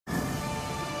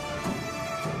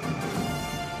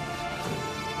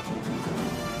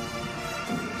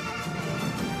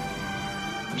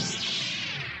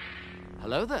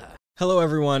Hello there. Hello,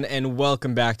 everyone, and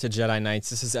welcome back to Jedi Knights.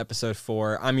 This is episode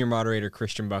 4. I'm your moderator,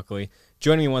 Christian Buckley.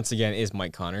 Joining me once again is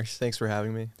Mike Connors. Thanks for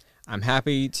having me. I'm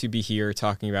happy to be here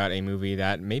talking about a movie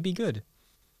that may be good.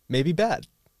 Maybe bad.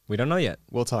 We don't know yet.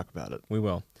 We'll talk about it. We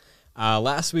will.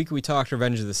 Last week, we talked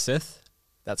Revenge of the Sith,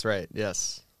 That's right,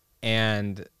 yes.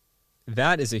 and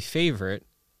that is a favorite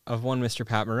of one Mr.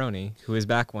 Pat Maroney, who is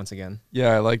back once again.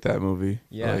 Yeah, I like that movie.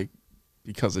 Yeah. Like,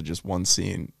 because of just one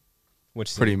scene,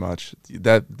 Which pretty much.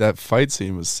 That fight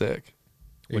scene was sick.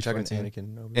 Are you Which talking one?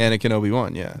 Anakin? Obi-Wan? Anakin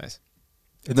Obi-Wan, yeah. Nice.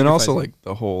 And then a good also fight like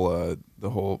the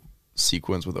whole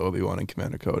sequence with Obi-Wan and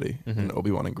Commander Cody, and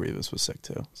Obi-Wan and Grievous was sick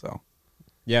too. So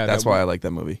Yeah, that's why I like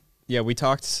that movie. Yeah, we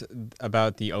talked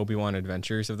about the Obi-Wan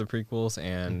adventures of the prequels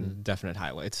and definite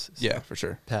highlights. So. Yeah, for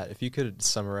sure. Pat, if you could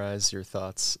summarize your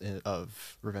thoughts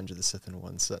of Revenge of the Sith in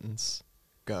one sentence,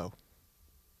 go.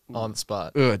 On the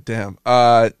spot. Ugh, damn.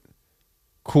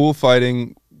 Cool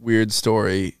fighting, weird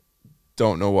story.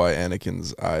 Don't know why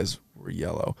Anakin's eyes were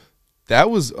yellow.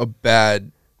 That was a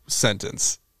bad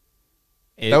sentence.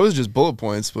 That was just bullet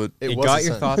points, but It was got a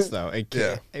your sentence. thoughts, though.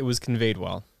 Yeah. It was conveyed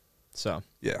well. So,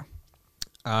 yeah.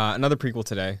 another prequel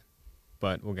today,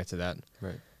 but we'll get to that.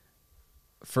 Right.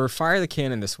 For Fire the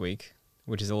Cannon this week,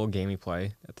 which is a little game we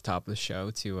play at the top of the show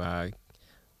to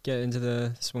get into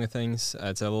the swing of things,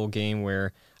 it's a little game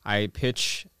where I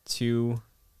pitch to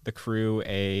the crew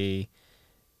a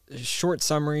short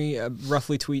summary,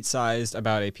 roughly tweet-sized,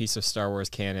 about a piece of Star Wars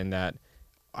canon that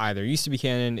either used to be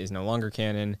canon, is no longer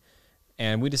canon,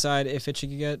 and we decide if it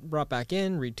should get brought back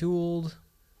in, retooled,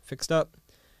 fixed up.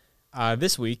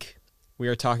 This week, we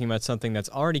are talking about something that's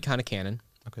already kind of canon,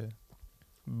 Okay.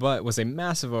 but was a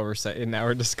massive oversight in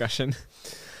our discussion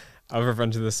of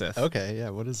Revenge of the Sith. Okay, yeah,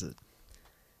 what is it?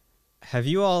 Have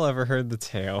you all ever heard the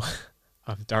tale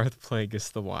of Darth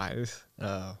Plagueis the Wise?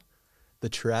 Oh, the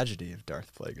tragedy of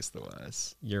Darth Plagueis the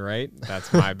Wise. You're right.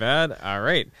 That's my bad. All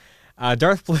right.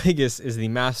 Darth Plagueis is the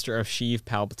master of Sheev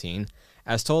Palpatine.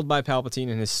 As told by Palpatine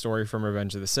in his story from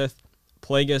Revenge of the Sith,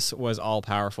 Plagueis was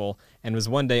all-powerful and was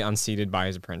one day unseated by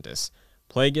his apprentice.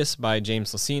 Plagueis, by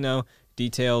James Luceno,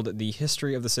 detailed the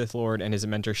history of the Sith Lord and his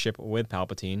mentorship with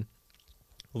Palpatine,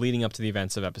 leading up to the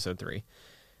events of Episode 3.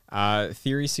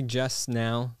 Theory suggests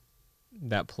now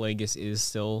that Plagueis is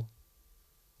still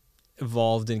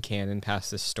evolved in canon past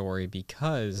this story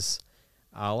because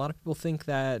a lot of people think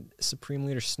that Supreme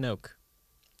Leader Snoke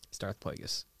is Darth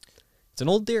Plagueis. It's an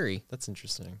old theory. That's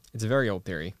interesting. It's a very old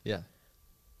theory.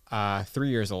 Yeah. 3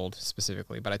 years old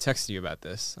specifically, but I texted you about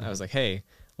this. I was like, hey,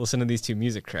 listen to these two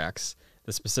music tracks.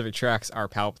 The specific tracks are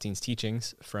Palpatine's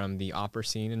teachings from the opera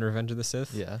scene in Revenge of the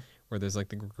Sith, Yeah. where there's like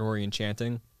the Gregorian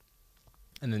chanting,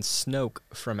 and then Snoke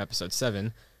from Episode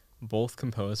 7, both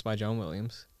composed by John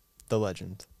Williams. The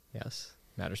legend. Yes,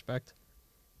 mad respect.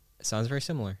 It sounds very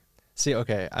similar. See,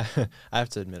 okay, I have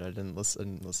to admit I didn't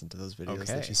listen to those videos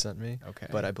Okay. that you sent me. Okay.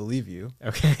 But I believe you.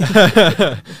 Okay.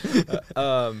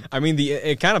 I mean,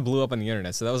 it kind of blew up on the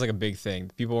internet, so that was like a big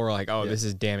thing. People were like, "Oh, Yeah. this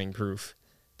is damning proof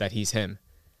that he's him."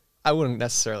 I wouldn't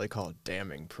necessarily call it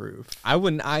damning proof. I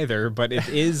wouldn't either, but it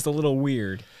is a little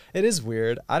weird. It is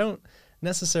weird. I don't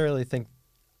necessarily think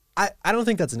I don't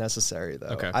think that's necessary though.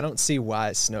 Okay. I don't see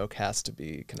why Snoke has to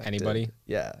be connected. Anybody?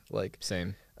 Yeah, like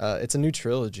Same. it's a new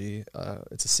trilogy.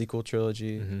 It's a sequel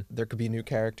trilogy. Mhm. There could be new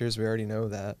characters. We already know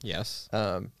that. Yes.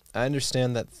 I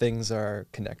understand that things are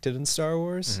connected in Star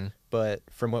Wars, Mhm. but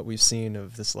from what we've seen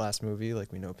of this last movie,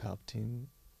 like we know Palpatine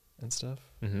and stuff.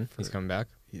 Mm-hmm. He's coming back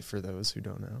For those who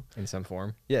don't know, in some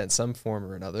form. yeah, in some form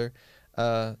or another.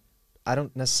 I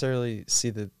don't necessarily see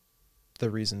the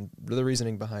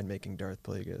reasoning behind making Darth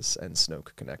Plagueis and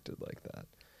Snoke connected like that.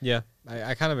 Yeah,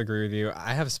 I kind of agree with you.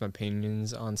 I have some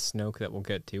opinions on Snoke that we'll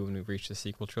get to when we reach the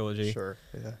sequel trilogy. Sure.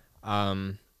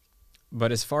 Yeah.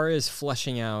 But as far as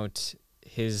fleshing out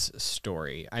his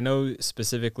story, I know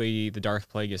specifically the Darth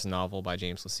Plagueis novel by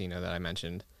James Luceno that I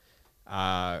mentioned.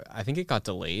 I think it got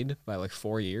delayed by like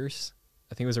 4 years.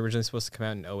 I think it was originally supposed to come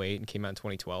out in 2008 and came out in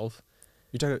 2012.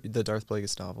 You're talking about the Darth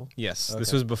Plagueis novel? Yes, this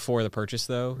Okay. was before the purchase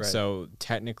though, Right. so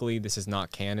technically this is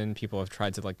not canon. People have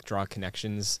tried to like draw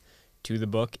connections to the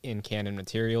book in canon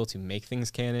material to make things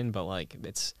canon, but like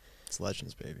it's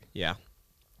Legends, baby. yeah.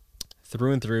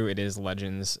 Through and through, it is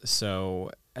Legends.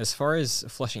 So, as far as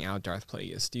fleshing out Darth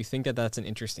Plagueis, do you think that that's an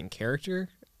interesting character?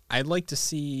 I'd like to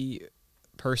see,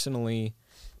 personally,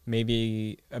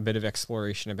 maybe a bit of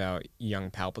exploration about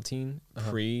young Palpatine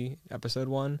pre-Episode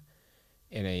 1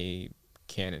 in a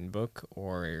canon book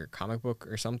or comic book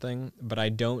or something. But I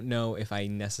don't know if I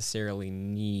necessarily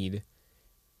need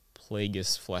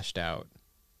Plagueis fleshed out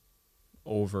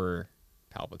over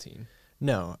Palpatine.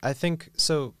 No, I think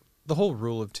so. The whole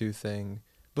rule of two thing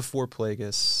before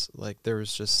Plagueis, like there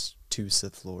was just two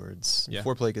Sith Lords. Yeah.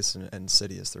 Before Plagueis and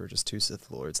Sidious, there were just two Sith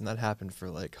Lords, and that happened for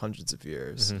like hundreds of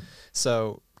years. Mhm.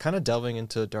 So kind of delving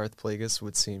into Darth Plagueis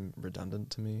would seem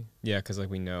redundant to me. Yeah, because like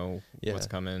we know Yeah. what's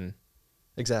coming.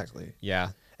 Exactly.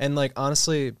 Yeah. And like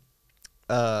honestly,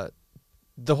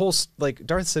 the whole like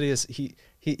Darth Sidious, he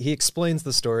explains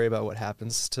the story about what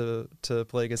happens to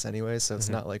Plagueis anyway, so it's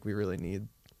Mhm. not like we really need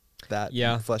that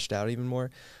Yeah. fleshed out even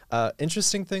more.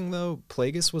 Interesting thing though,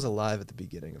 Plagueis was alive at the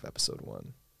beginning of episode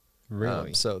 1.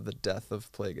 Really. So the death of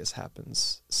Plagueis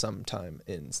happens sometime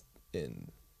in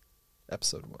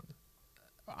episode 1.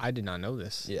 I did not know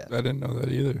this. Yeah. I didn't know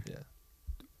that either. Yeah.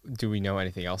 Do we know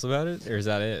anything else about it, or is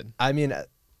that it? I mean,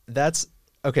 that's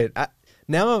okay.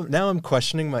 Now I'm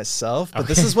questioning myself, but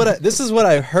this Okay. is what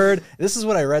I heard. This is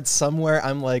what I read somewhere.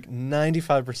 I'm like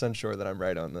 95% sure that I'm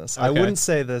right on this. I Okay. wouldn't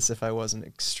say this if I wasn't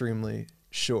extremely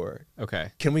sure.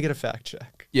 Okay. Can we get a fact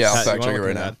check? Yeah, I'll Pat, you fact check wanna it look right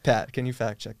into now. that? Pat, can you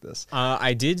fact check this?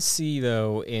 I did see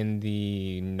though in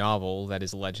the novel that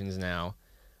is Legends Now,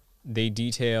 they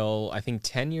detail I think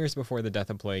 10 years before the death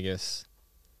of Plagueis,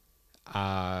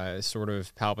 sort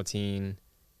of Palpatine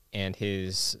and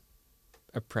his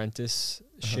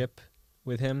apprenticeship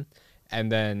with him,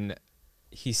 and then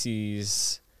he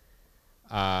sees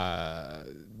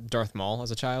Darth Maul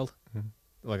as a child,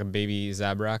 like a baby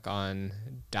Zabrak on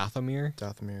Dathomir,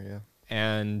 Dathomir, yeah.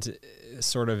 and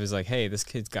sort of is like, hey, this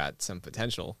kid's got some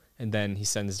potential. And then he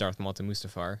sends Darth Maul to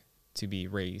Mustafar to be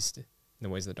raised in the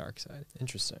ways of the dark side.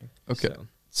 Interesting. Okay. So,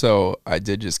 So I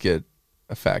did just get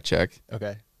a fact check,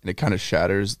 Okay. and it kind of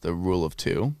shatters the rule of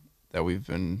two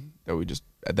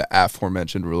the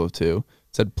aforementioned rule of two.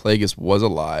 It said Plagueis was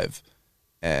alive,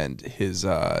 and his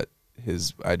I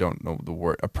don't know the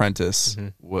word apprentice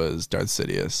Mhm. was Darth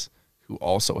Sidious, who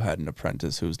also had an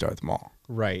apprentice who's Darth Maul.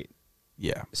 right.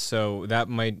 Yeah. So that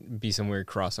might be some weird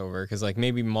crossover, because like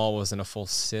maybe Maul wasn't a full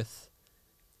Sith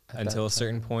At until that a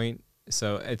certain time. point.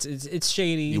 So it's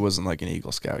shady. He wasn't like an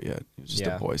Eagle Scout yet. He was just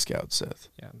Yeah. a Boy Scout Sith.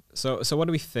 Yeah. So what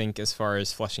do we think as far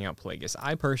as fleshing out Plagueis?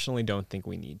 I personally don't think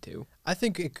we need to. I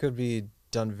think it could be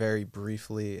done very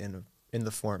briefly in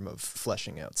the form of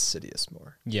fleshing out Sidious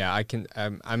more. Yeah, I can.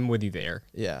 I'm with you there.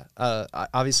 Yeah.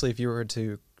 Obviously, if you were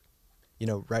to,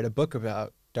 write a book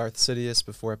about Darth Sidious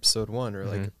before episode 1, or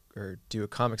Mm-hmm. or do a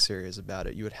comic series about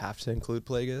it, you would have to include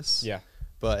Plagueis. Yeah.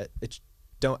 But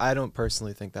I don't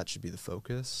personally think that should be the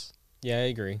focus. Yeah, I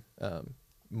agree.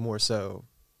 More so,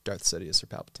 Darth Sidious or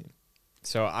Palpatine.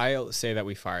 So I'll say that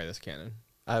we fire this cannon.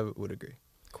 I would agree.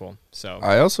 Cool. So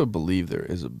I also believe there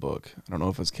is a book. I don't know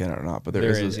if it's canon or not, but there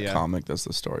There is is, a yeah. comic that's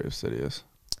the story of Sidious.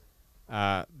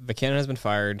 the cannon has been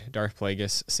fired. Darth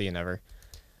Plagueis, see you never.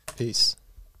 Peace.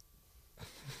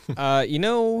 You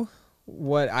know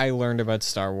what I learned about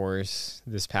Star Wars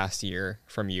this past year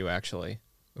from you, actually?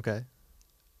 Okay.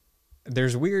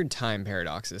 There's weird time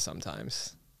paradoxes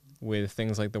sometimes with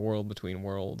things like the world between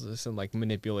worlds, some like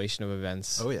manipulation of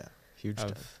events. Oh, yeah. Huge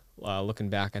time. Of looking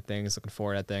back at things, looking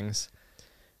forward at things.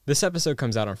 This episode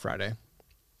comes out on Friday.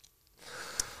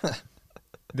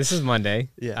 This is Monday.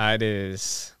 Yeah. It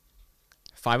is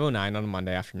 5:09 on a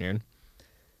Monday afternoon.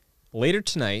 Later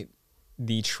tonight,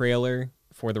 the trailer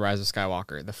for The Rise of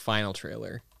Skywalker, the final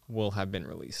trailer, will have been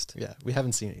released. Yeah. We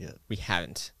haven't seen it yet. We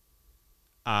haven't.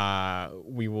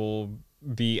 We will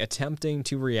be attempting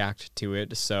to react to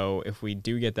it. So if we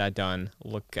do get that done,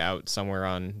 look out somewhere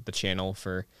on the channel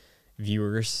for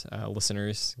viewers,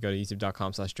 listeners. Go to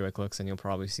youtube.com/joyclicks and you'll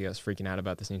probably see us freaking out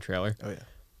about this new trailer. Oh, yeah.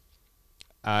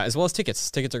 As well as tickets.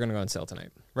 Tickets are going to go on sale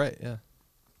tonight. Right, yeah.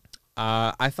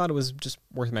 I thought it was just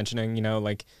worth mentioning,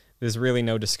 there's really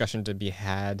no discussion to be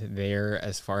had there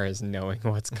as far as knowing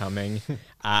what's coming.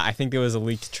 I think there was a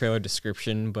leaked trailer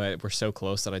description, but we're so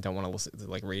close that I don't want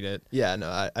to read it. Yeah,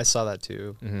 no, I saw that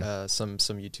too. Mhm. Some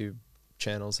YouTube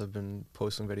channels have been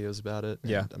posting videos about it.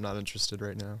 Yeah. and I'm not interested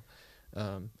right now.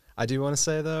 I do want to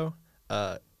say though,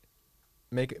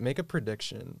 make a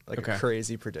prediction, like Okay. a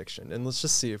crazy prediction, and let's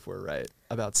just see if we're right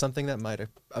about something that might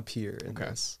appear in Okay.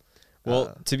 this.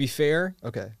 Well, to be fair,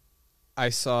 Okay. I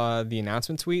saw the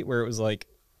announcement tweet where it was like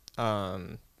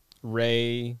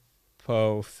Rey,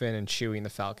 Poe, Finn, and Chewie and the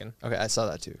Falcon. Okay, I saw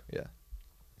that too. Yeah.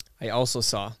 I also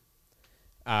saw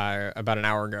about an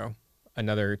hour ago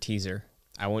another teaser.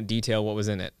 I won't detail what was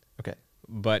in it, Okay.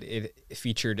 but it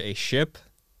featured a ship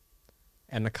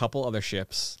and a couple other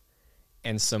ships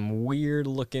and some weird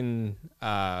looking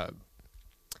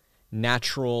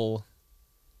natural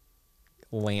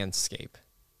landscape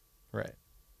Right.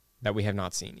 that we have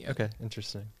not seen yet. Okay.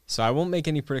 Interesting. So I won't make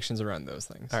any predictions around those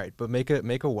things. All right, but make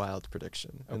a wild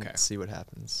prediction and Okay. see what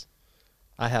happens.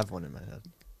 I have one in my head.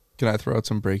 Can I throw out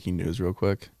some breaking news real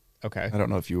quick? Okay. I don't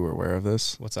know if you were aware of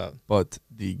this, What's up? but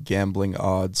the gambling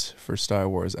odds for Star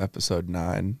Wars Episode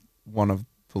 9, one of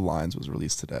the lines was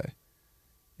released today.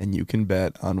 And you can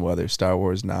bet on whether Star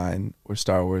Wars 9 or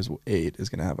Star Wars 8 is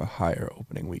going to have a higher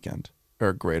opening weekend or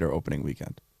a greater opening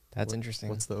weekend. That's interesting.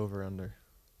 What's the over/under?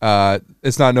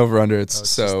 It's not an over-under. It's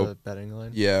Just so the betting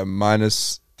line. yeah,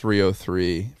 minus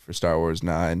 303 for Star Wars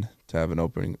 9 to have an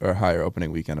opening or higher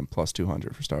opening weekend, and plus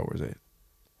 200 for Star Wars 8.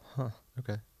 Huh.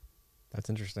 Okay. That's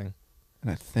interesting. And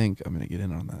I think I'm going to get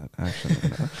in on that. Actually,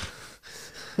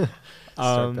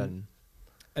 Start betting.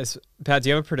 Pat, do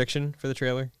you have a prediction for the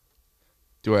trailer?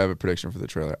 do I have a prediction for the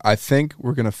trailer? I think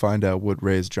we're going to find out what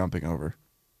Rey's jumping over.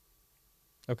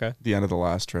 Okay. The end of the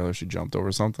last trailer, she jumped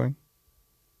over something.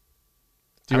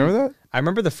 Do you remember that? I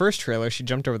remember the first trailer. She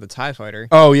jumped over the TIE fighter.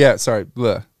 Oh, yeah. Sorry.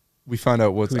 Bleh. We found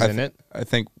out what's Who's in it? I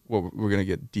think we're going to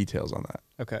get details on that.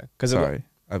 Okay. Sorry.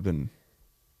 I've been...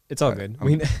 It's all good.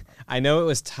 I know it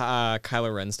was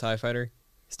Kylo Ren's TIE fighter.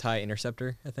 His TIE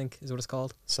Interceptor, I think, is what it's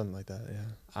called. Something like that,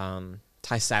 yeah.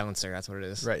 TIE Silencer, that's what it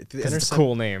is. Right. It's a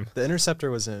cool name. The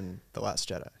Interceptor was in The Last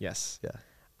Jedi. Yes. Yeah.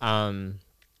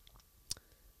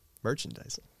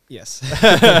 Merchandising. Yes.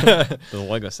 The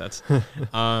Lego sets.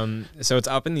 So it's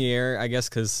up in the air, I guess,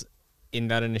 because in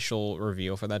that initial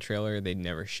reveal for that trailer, they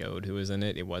never showed who was in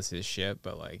it. It was his ship,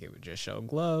 but like it would just show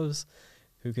gloves.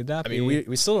 Who could that be? I mean,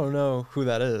 we still don't know who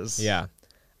that is. Yeah.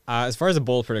 As far as a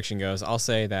bold prediction goes, I'll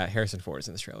say that Harrison Ford is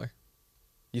in this trailer.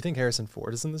 You think Harrison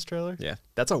Ford is in this trailer? Yeah.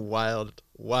 That's a wild,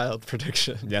 wild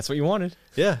prediction. That's what you wanted.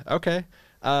 Yeah, okay.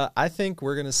 I think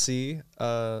we're going to see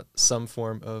some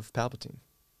form of Palpatine.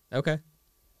 Okay.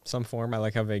 Some form. I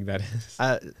like how vague that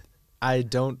is. I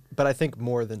don't, but I think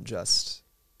more than just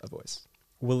a voice.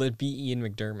 Will it be Ian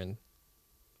McDiarmid?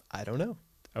 I don't know.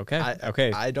 Okay.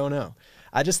 Okay. I don't know.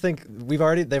 I just think they've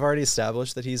already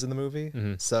established that he's in the movie.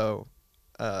 Mm-hmm. So,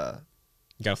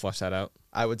 You gotta flush that out.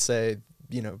 I would say,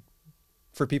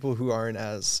 for people who aren't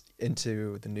as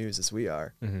into the news as we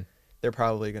are, Mm-hmm. they're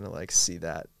probably gonna like see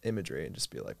that imagery and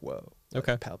just be like, "Whoa, like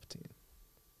Okay. Palpatine."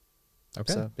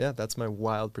 Okay. So yeah, that's my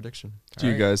wild prediction. Do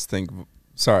you guys think...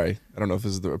 Sorry, I don't know if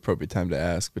this is the appropriate time to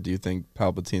ask, but do you think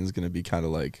Palpatine's going to be kind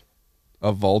of like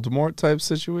a Voldemort type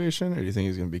situation, or do you think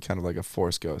he's going to be kind of like a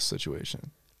Force Ghost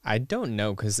situation? I don't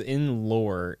know, because in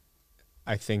lore,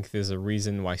 I think there's a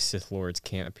reason why Sith Lords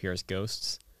can't appear as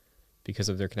ghosts because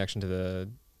of their connection to the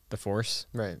Force.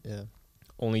 Right. Yeah.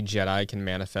 Only Jedi can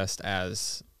manifest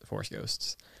as Force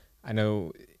ghosts. I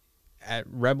know at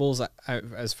Rebels,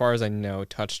 as far as I know,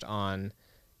 touched on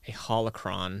a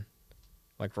holocron,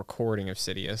 like recording of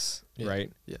Sidious,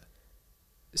 right? Yeah.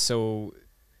 So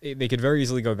they could very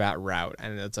easily go that route,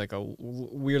 and it's like a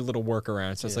weird little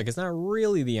workaround. So it's like it's not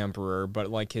really the Emperor, but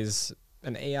like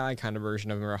an AI kind of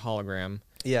version of him, or a hologram.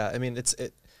 Yeah. I mean,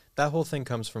 that whole thing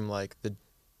comes from like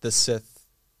the Sith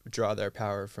draw their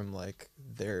power from like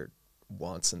their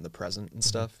wants in the present and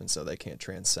stuff, and so they can't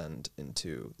transcend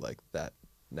into like that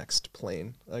next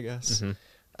plane, I guess.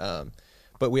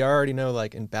 But we already know,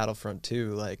 like in Battlefront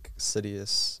 2, like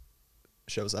Sidious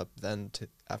shows up then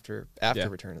after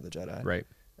Return of the Jedi, Right.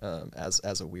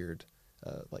 As a weird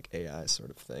like AI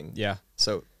sort of thing. Yeah.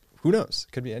 So who knows?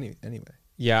 It could be anyway.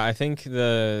 Yeah, I think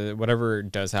whatever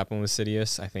does happen with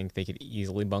Sidious, I think they could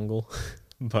easily bungle,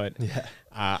 but Yeah.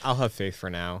 I'll have faith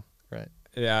for now. Right.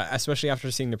 Yeah, especially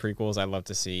after seeing the prequels, I'd love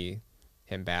to see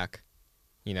him back,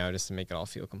 just to make it all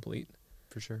feel complete.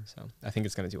 For sure. So I think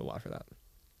it's going to do a lot for that.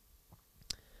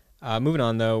 Moving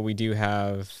on, though, we do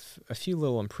have a few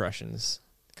little impressions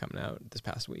coming out this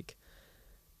past week.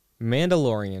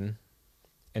 Mandalorian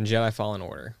and Jedi Fallen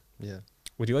Order. Yeah.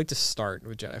 Would you like to start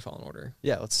with Jedi Fallen Order?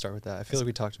 Yeah, let's start with that. I feel like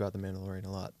we talked about The Mandalorian a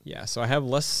lot. Yeah, so I have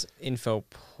less info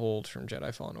pulled from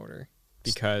Jedi Fallen Order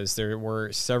because there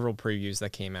were several previews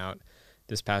that came out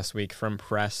this past week from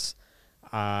press.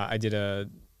 I did a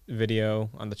video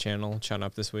on the channel. Chun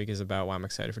Up this week is about why I'm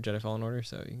excited for Jedi Fallen Order,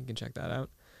 so you can check that out.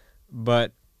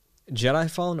 But Jedi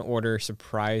Fallen Order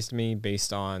surprised me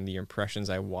based on the impressions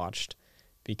I watched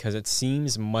because it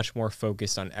seems much more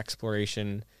focused on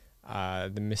exploration,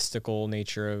 the mystical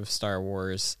nature of Star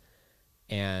Wars,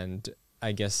 and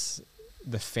I guess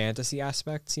the fantasy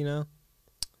aspects,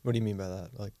 What do you mean by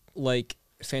that? Like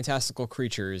fantastical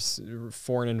creatures,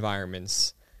 foreign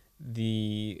environments,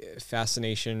 the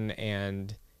fascination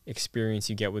and experience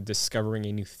you get with discovering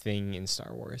a new thing in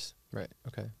Star Wars. Right.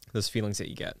 Okay. Those feelings that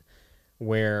you get.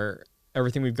 Where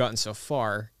everything we've gotten so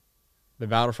far, the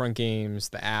Battlefront games,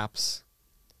 the apps,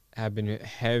 have been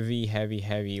heavy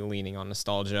leaning on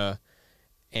nostalgia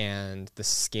and the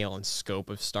scale and scope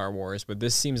of Star Wars. But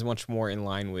this seems much more in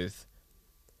line with,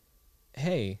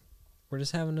 hey, we're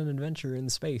just having an adventure in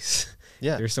space.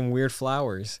 Yeah. There's some weird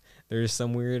flowers. There's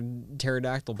some weird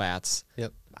pterodactyl bats.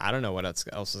 Yep. I don't know what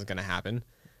else is going to happen.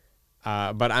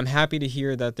 But I'm happy to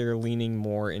hear that they're leaning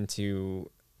more into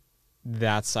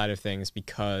that side of things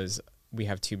because we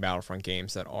have 2 Battlefront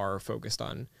games that are focused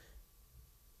on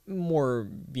more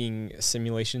being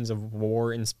simulations of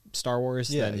war in Star Wars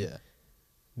than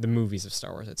the movies of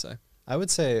Star Wars, I'd say. I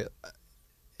would say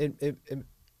it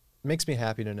makes me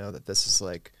happy to know that this is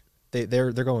like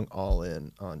they're going all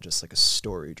in on just like a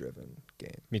story driven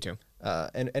game. Me too.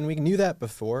 And we knew that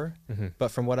before, Mm-hmm. but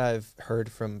from what I've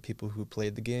heard from people who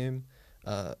played the game,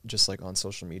 just like on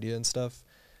social media and stuff,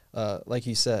 like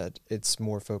you said, it's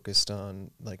more focused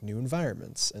on like new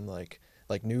environments and like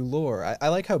new lore. I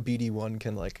like how BD1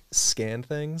 can like scan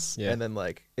things and then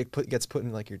like it gets put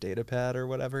in like your data pad or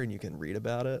whatever, and you can read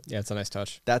about it. Yeah, it's a nice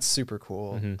touch. That's super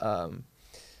cool. Mm-hmm.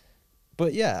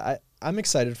 But yeah, I'm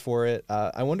excited for it.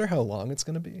 I wonder how long it's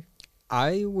going to be.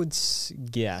 I would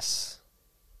guess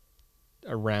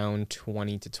around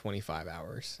 20 to 25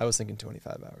 hours. I was thinking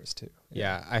 25 hours too.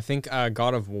 Yeah, I think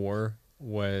God of War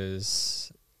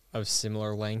was of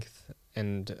similar length,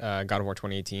 and God of War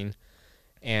 2018.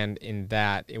 And in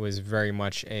that, it was very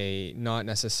much a not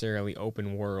necessarily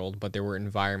open world, but there were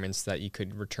environments that you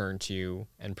could return to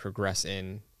and progress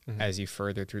in as you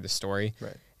further through the story.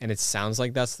 Right. And it sounds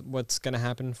like that's what's going to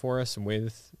happen for us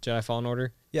with Jedi Fallen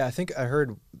Order. Yeah, I think I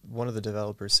heard one of the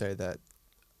developers say that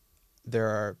there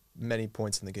are many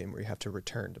points in the game where you have to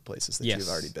return to places that you've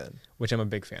already been. Which I'm a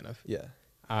big fan of. Yeah.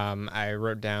 I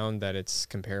wrote down that it's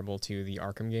comparable to the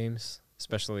Arkham games,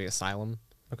 especially Asylum.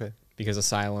 Okay. Because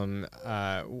Asylum,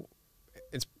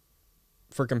 it's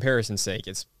for comparison's sake,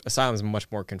 Asylum is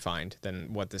much more confined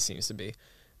than what this seems to be.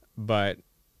 But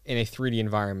in a 3D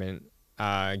environment,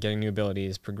 getting new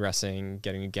abilities, progressing,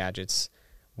 getting new gadgets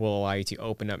will allow you to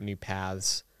open up new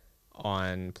paths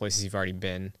on places you've already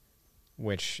been,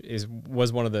 which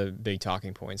was one of the big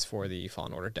talking points for the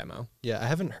Fallen Order demo. Yeah,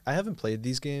 I haven't played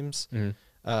these games.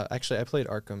 Actually, I played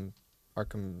Arkham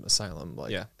Asylum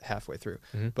halfway through.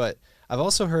 But I've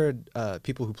also heard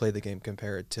people who play the game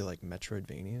compare it to like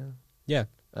Metroidvania. Yeah.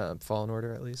 Fallen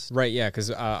Order at least. Right, yeah,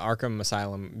 because Arkham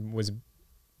Asylum was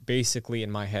basically,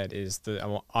 in my head, is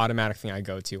the automatic thing I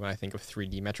go to when I think of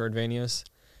 3D Metroidvanias.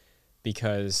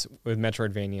 Because with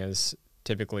Metroidvanias,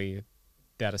 typically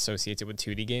that associates it with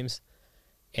 2D games.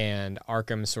 And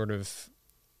Arkham sort of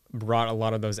brought a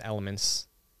lot of those elements,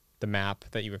 the map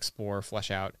that you explore,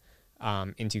 flesh out,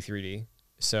 into 3D.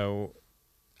 So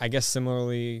I guess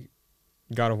similarly,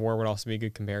 God of War would also be a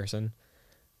good comparison.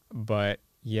 But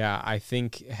yeah, I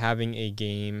think having a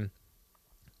game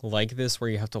like this where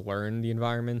you have to learn the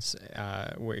environments,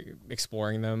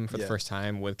 exploring them for the first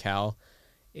time with Cal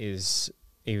is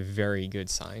a very good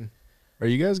sign. Are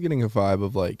you guys getting a vibe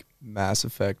of like Mass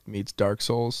Effect meets Dark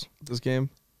Souls with this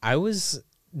game? I was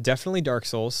definitely Dark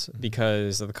Souls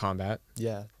because of the combat.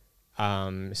 Yeah.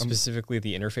 Specifically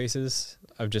the interfaces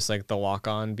of just like the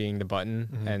lock-on being the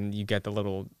button and you get the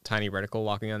little tiny reticle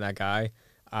locking on that guy.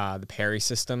 The parry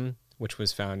system, which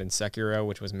was found in Sekiro,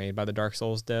 which was made by the Dark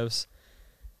Souls devs.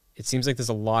 It seems like there's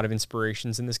a lot of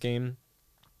inspirations in this game.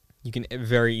 You can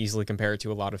very easily compare it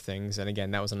to a lot of things. And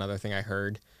again, that was another thing I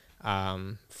heard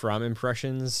from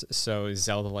impressions. So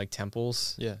Zelda-like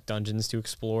temples, dungeons to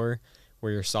explore,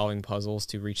 where you're solving puzzles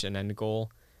to reach an end goal.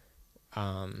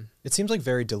 It seems like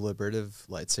very deliberative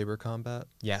lightsaber combat.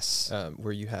 Yes.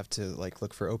 Where you have to like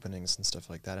look for openings and stuff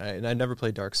like that. And I never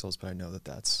played Dark Souls, but I know that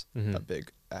that's a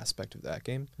big aspect of that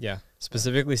game. Yeah.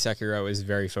 Specifically, Sekiro is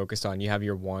very focused on, you have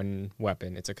your one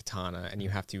weapon, it's a katana, and you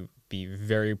have to be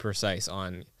very precise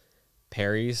on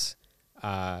parries,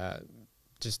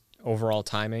 just overall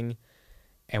timing.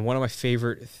 And one of my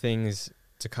favorite things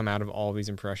to come out of all these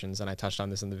impressions, and I touched on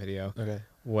this in the video,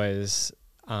 was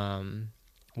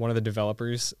one of the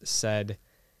developers said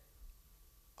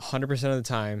 100% of the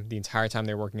time, the entire time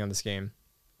they were working on this game,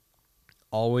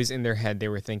 always in their head they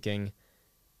were thinking,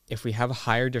 if we have a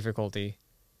higher difficulty,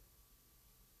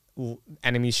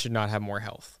 enemies should not have more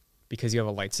health because you have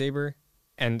a lightsaber,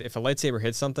 and if a lightsaber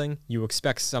hits something, you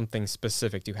expect something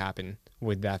specific to happen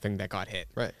with that thing that got hit.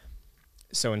 Right.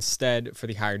 So instead, for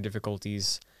the higher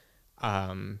difficulties,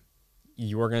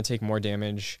 you are going to take more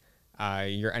damage.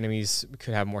 Your enemies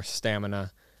could have more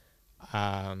stamina.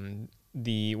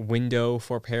 The window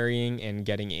for parrying and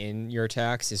getting in your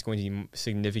attacks is going to be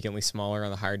significantly smaller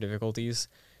on the higher difficulties.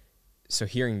 So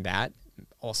hearing that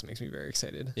also makes me very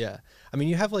excited. Yeah. I mean,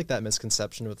 you have like that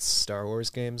misconception with Star Wars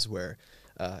games where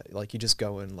like you just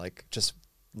go in like just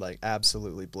like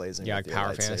absolutely blazing with like your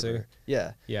power lightsaber. fantasy.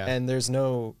 Yeah. Yeah. And there's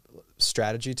no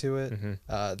strategy to it.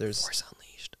 There's Force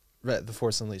Unleashed. Right, the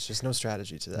Force Unleashed. There's no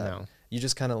strategy to that. No. You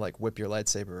just kind of like whip your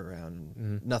lightsaber around.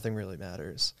 And nothing really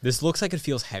matters. This looks like it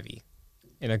feels heavy,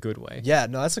 in a good way. Yeah,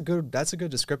 no, that's a good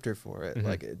descriptor for it.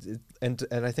 Like, and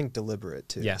I think deliberate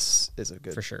too. Yes, is a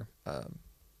good for sure.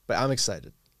 But I'm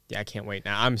excited. Yeah, I can't wait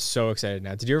now. I'm so excited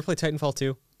now. Did you ever play Titanfall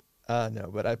 2? No,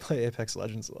 but I play Apex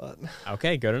Legends a lot.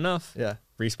 Okay, good enough. Yeah,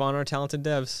 Respawn are talented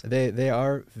devs. they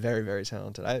are very, very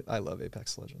talented. I love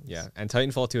Apex Legends. Yeah, and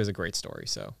Titanfall 2 is a great story.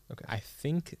 So Okay. I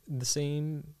think the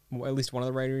same, at least one of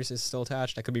the writers is still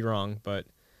attached. I could be wrong, but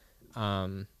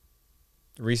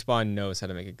Respawn knows how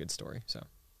to make a good story. So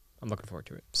I'm looking forward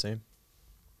to it. Same.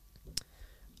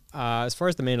 As far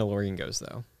as The Mandalorian goes,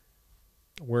 though,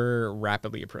 we're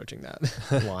rapidly approaching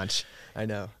that launch. I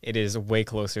know. It is way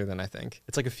closer than I think.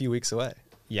 It's like a few weeks away.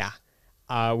 Yeah.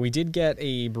 We did get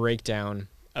a breakdown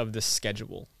of the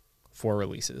schedule for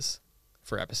releases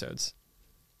for episodes,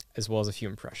 as well as a few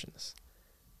impressions.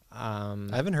 I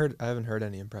haven't heard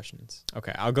any impressions.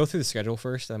 Okay, I'll go through the schedule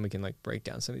first, then we can like break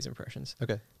down some of these impressions.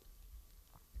 Okay.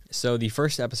 So the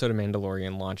first episode of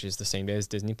Mandalorian launches the same day as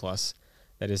Disney Plus.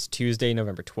 That is Tuesday,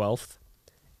 November 12th.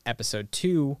 Episode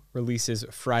 2 releases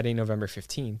Friday, November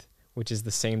 15th, which is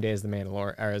the same day as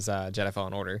Jedi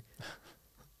Fallen Order.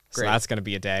 So Great. that's going to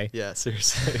be a day. Yeah,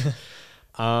 seriously.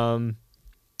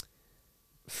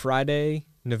 Friday,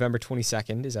 November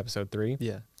 22nd is episode 3.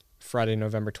 Yeah. Friday,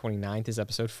 November 29th is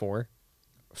episode 4.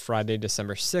 Friday,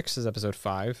 December 6th is episode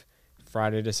 5.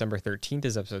 Friday, December 13th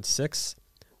is episode 6.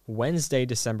 Wednesday,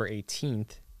 December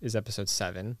 18th is episode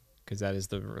 7, because that is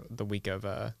the week of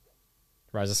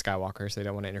Rise of Skywalker, so they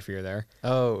don't want to interfere there.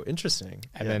 Oh, interesting.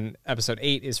 And then episode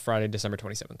 8 is Friday, December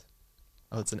 27th.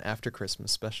 Oh, it's an after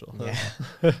Christmas special. Huh? Yeah.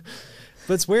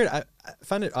 But it's weird. I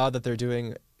find it odd that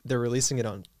they're releasing it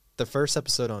on the first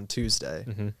episode on Tuesday,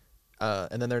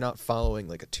 and then they're not following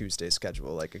like a Tuesday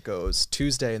schedule. Like it goes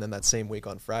Tuesday, and then that same week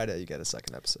on Friday you get a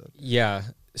second episode. Yeah.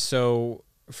 So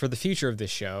for the future of this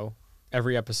show,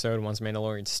 every episode, once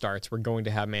Mandalorian starts, we're going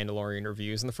to have Mandalorian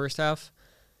reviews in the first half.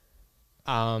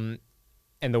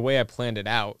 And the way I planned it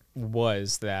out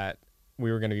was that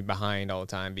we were going to be behind all the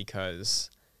time because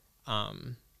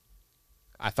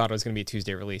I thought it was going to be a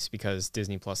Tuesday release because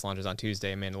Disney Plus launches on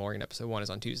Tuesday and Mandalorian episode 1 is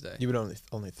on Tuesday. You would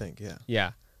only think, yeah.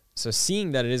 Yeah. So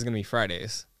seeing that it is going to be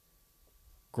Fridays,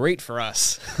 great for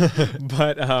us.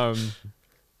 But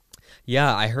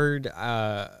yeah, I heard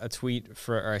I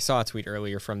saw a tweet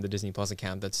earlier from the Disney Plus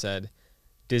account that said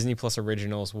Disney Plus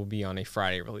Originals will be on a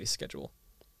Friday release schedule.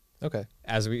 Okay.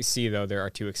 As we see, though, there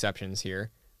are two exceptions here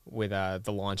with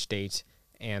the launch date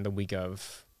and the week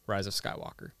of Rise of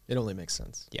Skywalker. It only makes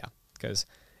sense. Yeah, because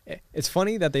it's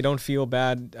funny that they don't feel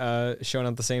bad showing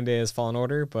up the same day as Fallen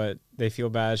Order, but they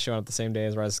feel bad showing up the same day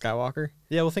as Rise of Skywalker.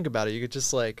 Yeah, well, think about it. You could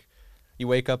just you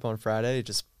wake up on Friday, you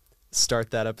just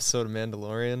start that episode of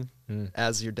Mandalorian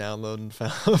as you're downloading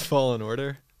Fallen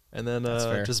Order, and then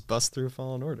just bust through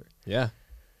Fallen Order. Yeah.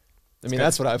 I mean,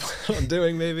 that's what I plan on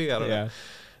doing, maybe. I don't know.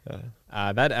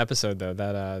 That episode, though,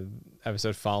 that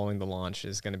episode following the launch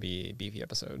is going to be a beefy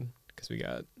episode because we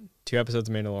got 2 episodes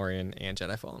of Mandalorian and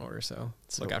Jedi Fallen Order, so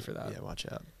look out for that. Yeah, watch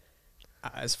out.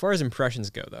 As far as impressions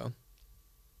go, though,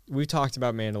 we've talked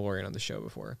about Mandalorian on the show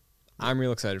before. I'm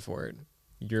real excited for it.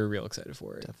 You're real excited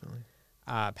for it. Definitely.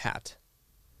 Pat,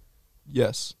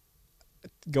 Yes.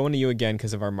 going to you again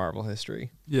because of our Marvel history.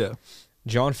 Yeah.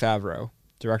 Jon Favreau,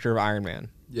 director of Iron Man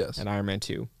Yes. and Iron Man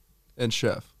 2, And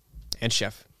Chef. and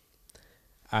Chef.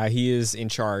 He is in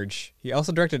charge. He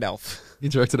also directed Elf. He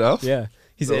directed Elf? Yeah,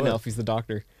 he's No in way. Elf. He's the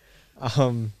doctor. I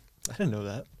didn't know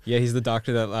that. Yeah, he's the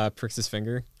doctor that pricks his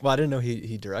finger. Well, I didn't know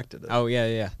he directed it. Oh,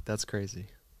 yeah. That's crazy.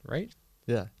 Right?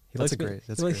 Yeah, that's great.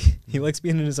 That's great. He likes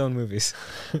being in his own movies.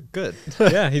 Good.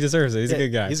 Yeah, he deserves it. He's a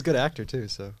good guy. He's a good actor too.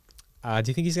 So Do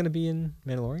you think he's going to be in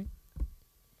Mandalorian?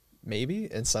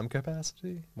 maybe in some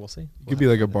capacity. We'll see. You could be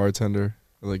like a bartender,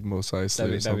 or like Mos Eisley or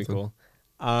That'd be something. cool.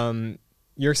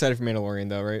 You're excited for Mandalorian,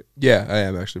 though, right? Yeah, I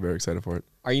am actually very excited for it.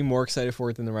 Are you more excited for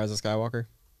it than The Rise of Skywalker?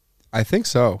 I think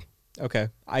so. Okay,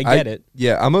 I get it.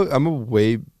 Yeah, I'm a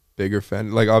way bigger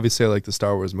fan. Like, obviously I like the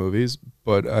Star Wars movies,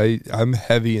 but I'm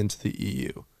heavy into the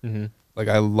EU. Mm-hmm. Like,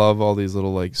 I love all these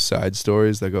little like side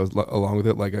stories that go along with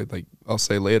it. Like I'll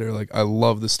say later, like I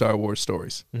love the Star Wars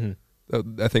stories.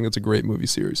 Mm-hmm. I think it's a great movie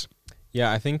series.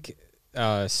 Yeah, I think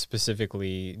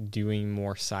specifically doing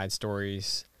more side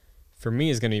stories for me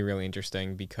is going to be really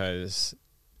interesting because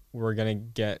we're going to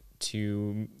get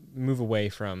to move away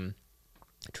from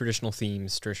traditional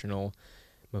themes, traditional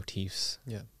motifs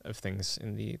of things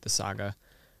in the saga,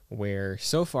 where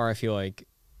so far I feel like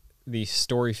the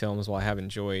story films, while I have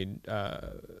enjoyed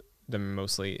them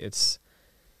mostly, it's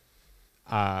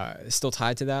still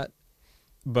tied to that,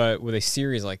 But with a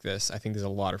series like this, I think there's a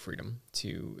lot of freedom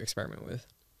to experiment with.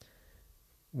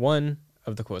 One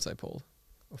of the quotes I pulled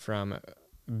from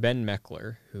Ben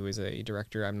Meckler, who is a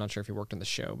director. I'm not sure if he worked on the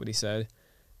show, but he said,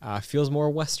 feels more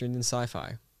Western than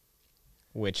sci-fi,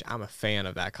 which I'm a fan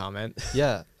of that comment.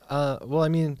 Yeah. Well, I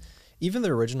mean, even the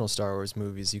original Star Wars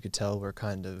movies, you could tell were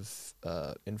kind of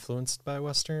influenced by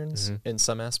Westerns in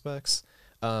some aspects.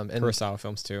 And Kurosawa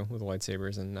films too, with the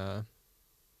lightsabers and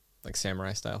like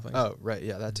samurai style things. Oh, right.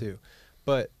 Yeah, that too.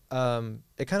 But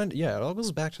it kind of, it all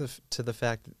goes back to the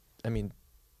fact that, I mean,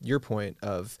 your point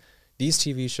of these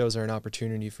TV shows are an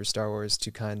opportunity for Star Wars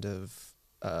to kind of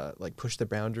like push the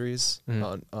boundaries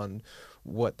on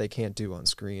what they can't do on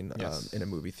screen in a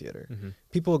movie theater.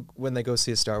 People, when they go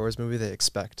see a Star Wars movie, they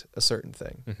expect a certain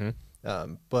thing.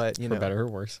 But, you know, for better or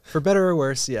worse. For better or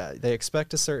worse, yeah. They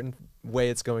expect a certain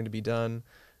way it's going to be done.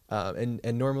 And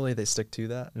normally they stick to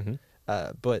that.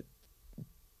 But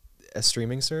a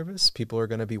streaming service, people are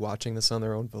going to be watching this on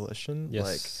their own volition.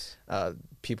 Yes. Like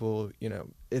people, you know,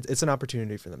 it's an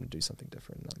opportunity for them to do something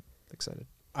different. I'm excited.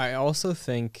 I also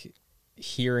think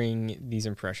hearing these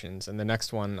impressions, and the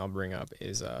next one I'll bring up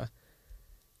is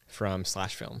from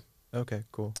Slash Film. Okay,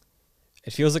 cool.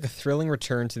 It feels like a thrilling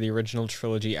return to the original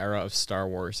trilogy era of Star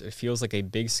Wars. It feels like a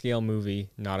big-scale movie,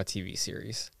 not a TV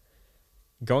series.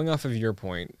 Going off of your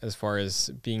point, as far as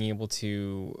being able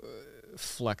to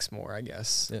flex more, I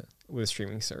guess, with a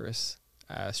streaming service,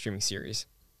 streaming series,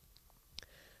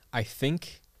 I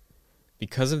think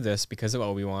because of this, because of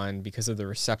Obi-Wan, because of the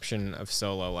reception of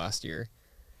Solo last year,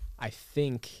 I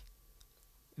think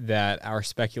that our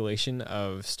speculation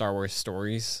of Star Wars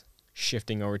stories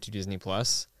shifting over to Disney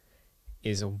Plus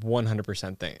is a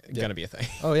 100% thing, gonna be a thing.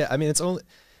 Oh yeah, I mean, it's only.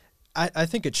 I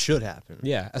think it should happen.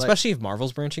 Yeah, especially if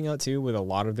Marvel's branching out too, with a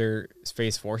lot of their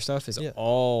Phase 4 stuff is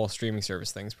all streaming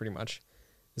service things, pretty much.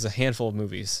 There's a handful of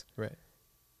movies. Right.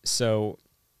 So,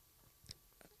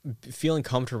 feeling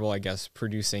comfortable, I guess,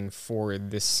 producing for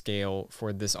this scale,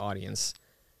 for this audience,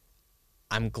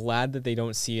 I'm glad that they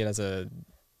don't see it as a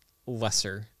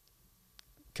lesser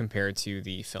compared to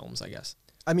the films, I guess.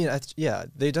 I mean,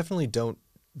 they definitely don't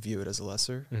view it as a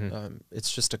lesser.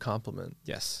 It's just a compliment.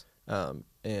 Yes.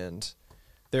 And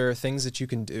there are things that you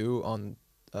can do on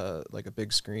like a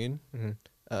big screen.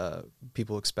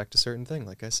 People expect a certain thing,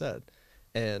 like I said.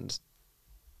 And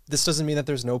this doesn't mean that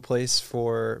there's no place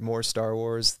for more Star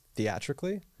Wars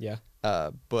theatrically. Yeah.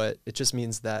 But it just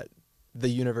means that the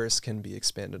universe can be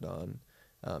expanded on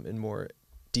in more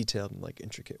detailed and like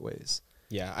intricate ways.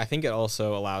 Yeah, I think it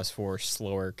also allows for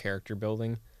slower character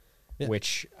building,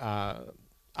 which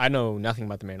I know nothing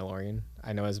about The Mandalorian.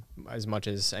 I know as much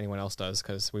as anyone else does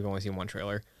because we've only seen one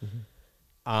trailer.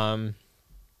 I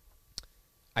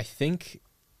think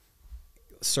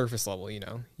surface level, you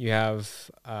know, you have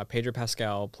Pedro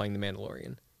Pascal playing the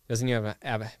Mandalorian.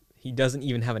 He doesn't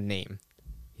even have a name.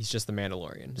 He's just the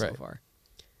Mandalorian so far.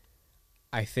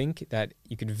 I think that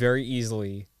you could very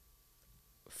easily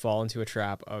fall into a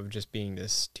trap of just being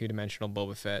this two-dimensional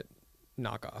Boba Fett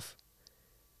knockoff.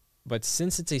 But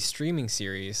since it's a streaming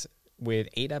series with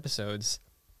 8 episodes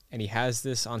and he has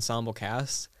this ensemble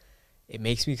cast, it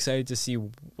makes me excited to see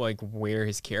like where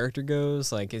his character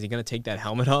goes. Like, is he going to take that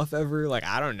helmet off ever? Like,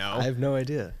 I don't know. I have no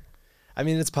idea. I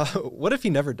mean, what if he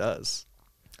never does?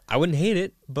 I wouldn't hate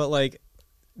it, but like,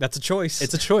 that's a choice.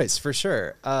 It's a choice for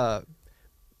sure.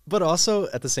 But also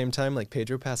at the same time, like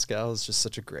Pedro Pascal is just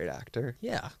such a great actor.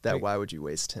 Yeah. That why would you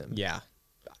waste him? Yeah.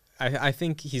 I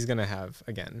think he's going to have,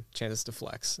 again, chances to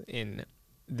flex in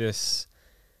this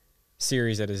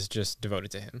series that is just devoted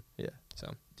to him. Yeah.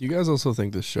 So, do you guys also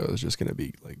think this show is just going to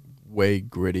be like way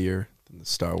grittier than the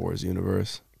Star Wars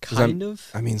universe? Kind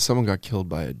of. I mean, someone got killed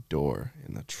by a door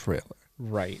in the trailer.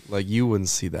 Right. Like, you wouldn't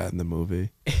see that in the movie.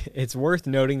 It's worth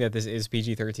noting that this is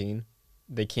PG-13.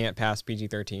 They can't pass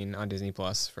PG-13 on Disney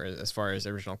Plus for as far as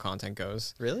original content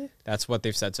goes. Really? That's what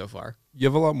they've said so far. You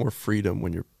have a lot more freedom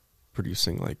when you're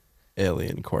producing like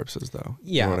alien corpses, though.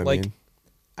 Yeah, you know what I mean?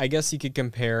 I guess you could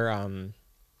compare.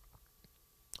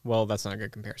 Well, that's not a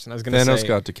good comparison. I was going to Thanos say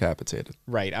got decapitated.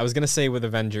 Right. I was going to say with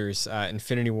Avengers,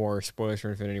 Infinity War. Spoilers for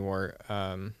Infinity War.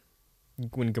 When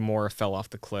Gamora fell off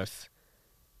the cliff,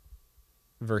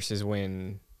 versus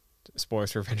when.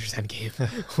 Spoilers for Avengers Endgame.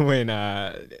 When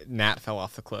Nat fell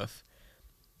off the cliff.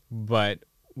 But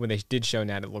when they did show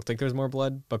Nat, it looked like there was more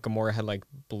blood, but Gamora had like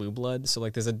blue blood. So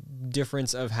like there's a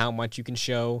difference of how much you can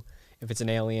show if it's an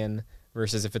alien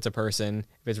versus if it's a person,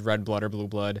 if it's red blood or blue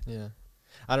blood. Yeah.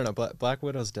 I don't know. Black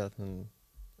Widow's death in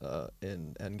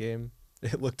Endgame,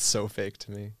 it looked so fake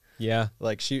to me. Yeah.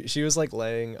 Like she was like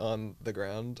laying on the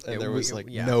ground and there was like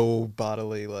no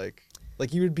bodily like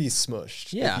Like you would be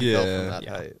smushed. Yeah. if you fell from Yeah. that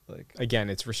Yeah. height. Like Again,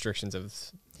 it's restrictions of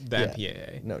the Yeah.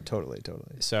 MPAA. no, totally.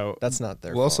 So That's not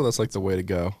their Well, also fault. that's like the way to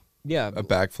go. yeah, A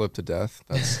backflip to death.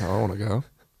 That's how I want to go.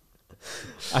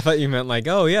 I thought you meant like,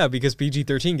 oh yeah, because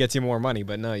PG-13 gets you more money,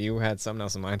 but no, you had something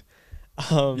else in mind.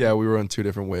 Yeah, we were on 2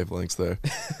 different wavelengths there.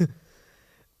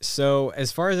 So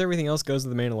as far as everything else goes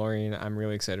with The Mandalorian, I'm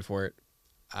really excited for it.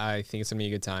 I think it's gonna be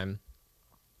a good time.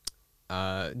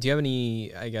 Do you have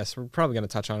any? I guess we're probably gonna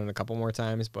touch on it a couple more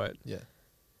times, but Yeah.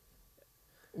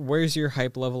 where's your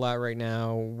hype level at right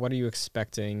now? What are you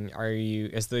expecting?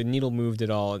 Has the needle moved at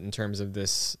all in terms of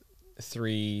this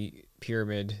 3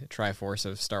 pyramid triforce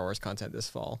of Star Wars content this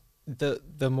fall?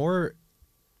 The more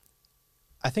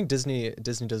I think Disney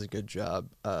does a good job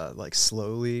like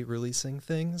slowly releasing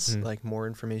things, like more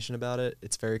information about it.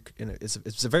 It's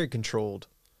it's a very controlled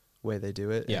way they do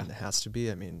it, Yeah. and it has to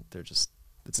be. I mean, it's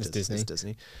Disney. It's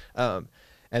Disney. And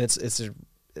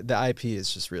the IP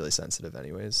is just really sensitive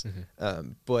anyways.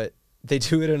 But they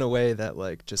do it in a way that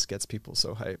like just gets people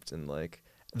so hyped, and like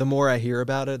the more I hear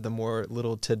about it, the more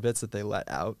little tidbits that they let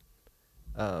out,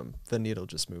 the needle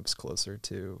just moves closer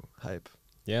to hype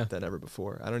Yeah. than ever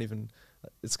before.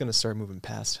 It's gonna start moving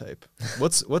past hype.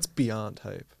 What's beyond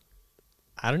hype?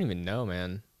 I don't even know,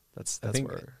 man. That's think-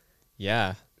 where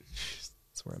Yeah.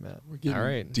 that's where I'm at. We're getting All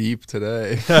right. deep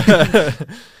today.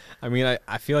 I mean,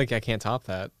 I feel like I can't top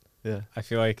that. Yeah. I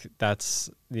feel like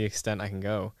that's the extent I can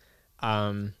go.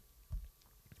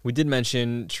 We did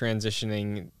mention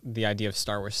transitioning the idea of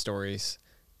Star Wars stories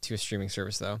to a streaming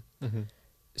service, though.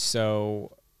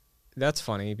 So that's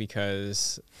funny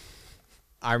because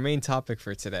our main topic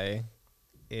for today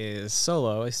is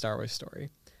Solo, a Star Wars story.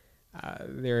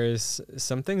 There is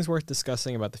some things worth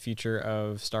discussing about the future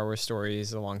of Star Wars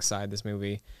stories alongside this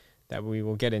movie that we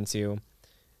will get into.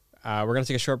 We're going to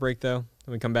take a short break, though.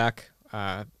 When we come back,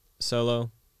 Solo,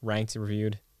 ranked and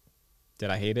reviewed. Did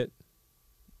I hate it?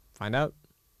 Find out.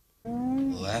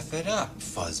 Laugh it up,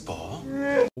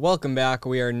 fuzzball. Welcome back.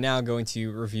 We are now going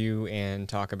to review and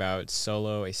talk about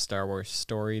Solo, a Star Wars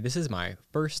story. This is my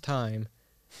first time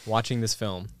watching this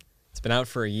film. It's been out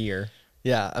for a year.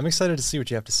 Yeah, I'm excited to see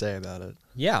what you have to say about it.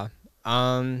 Yeah.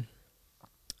 I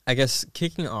guess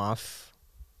kicking off,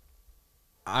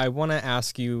 I want to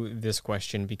ask you this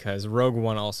question because Rogue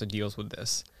One also deals with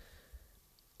this.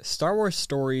 Star Wars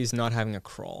stories not having a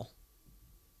crawl.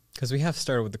 Because we have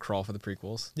started with the crawl for the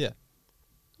prequels. Yeah.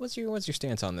 What's your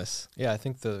stance on this? Yeah, I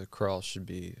think the crawl should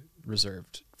be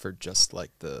reserved for just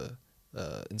like the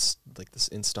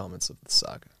installments of the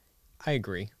saga, I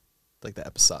agree. like the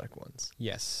episodic ones.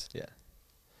 Yes. Yeah.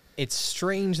 It's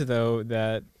strange, though,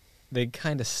 that they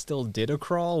kind of still did a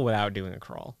crawl without doing a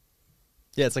crawl.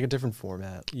 Yeah, it's like a different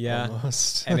format. Yeah.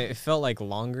 Almost. And it felt like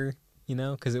longer,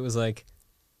 because it was like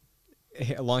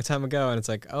a long time ago, and it's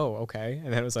like, oh, okay.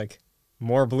 And then it was like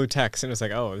more blue text, and it was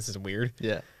like, oh, this is weird.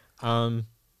 Yeah.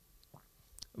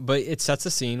 But it sets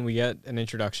a scene. We get an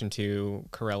introduction to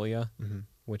Corellia,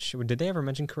 which, did they ever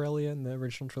mention Corellia in the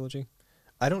original trilogy?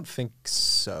 I don't think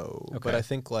so. Okay. But I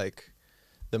think like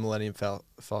the Millennium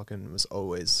Falcon was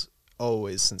always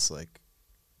since like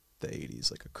the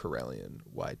 80s, like a Corellian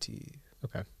YT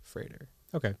Okay. freighter.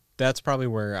 Okay. That's probably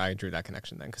where I drew that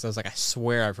connection then, because I was like, I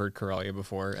swear I've heard Corellia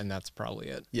before, and that's probably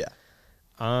it. Yeah.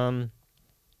 I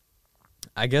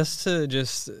guess to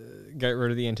just get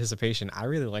rid of the anticipation, I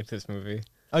really liked this movie.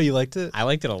 Oh, you liked it? I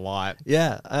liked it a lot.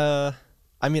 Yeah.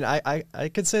 I mean, I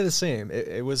could say the same.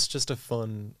 It was just a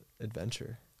fun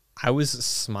adventure. I was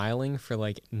smiling for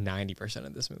like 90%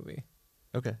 of this movie.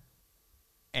 Okay.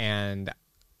 And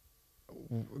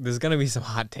there's going to be some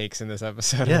hot takes in this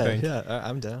episode, I Yeah, think. yeah,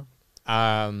 I'm down.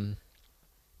 I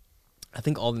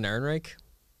think Alden Ehrenreich,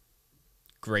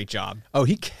 great job. Oh,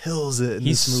 he kills it in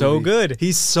He's this so movie. good.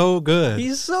 He's so good.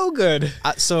 He's so good.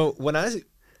 So when I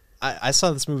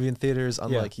saw this movie in theaters,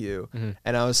 unlike you,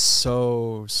 and I was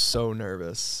so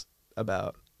nervous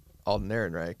about Alden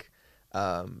Ehrenreich,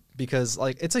 because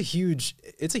like it's a huge.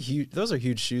 Those are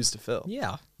huge shoes to fill.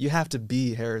 Yeah. You have to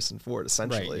be Harrison Ford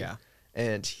essentially. Right, yeah.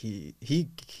 And he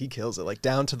kills it, like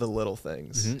down to the little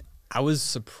things. I was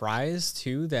surprised,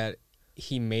 too, that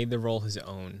he made the role his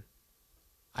own.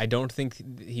 I don't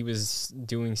think he was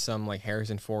doing some like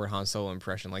Harrison Ford Han Solo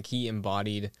impression. Like he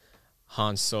embodied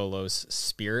Han Solo's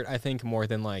spirit, I think, more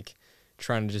than like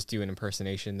trying to just do an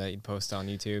impersonation that you'd post on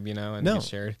YouTube, and get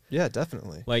shared. Yeah,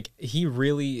 definitely. Like he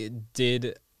really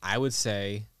did, I would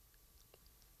say,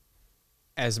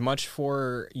 as much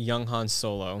for young Han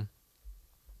Solo,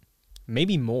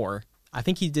 maybe more. I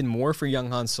think he did more for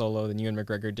young Han Solo than Ewan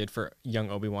McGregor did for young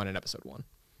Obi-Wan in Episode 1.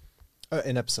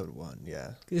 In Episode 1,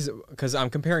 yeah. Because I'm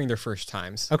comparing their first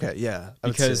times. Okay, yeah. I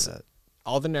would Because say that.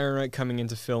 Alden Ehrenreich coming in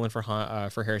to fill in for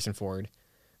Harrison Ford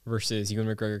versus Ewan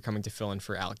McGregor coming to fill in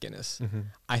for Alec Guinness. Mm-hmm.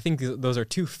 I think those are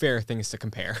two fair things to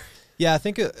compare. Yeah, I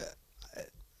think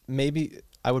maybe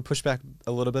I would push back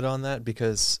a little bit on that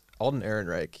because Alden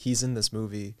Ehrenreich, he's in this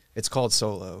movie. It's called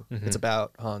Solo. Mhm. It's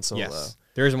about Han Solo. Yes,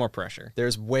 there is more pressure.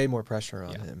 There's way more pressure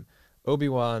on Yeah. him.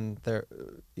 Obi-Wan, there,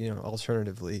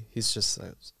 alternatively, he's just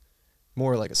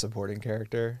more like a supporting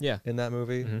character. Yeah. In that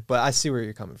movie. Mhm. But I see where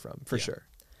you're coming from for Yeah. sure.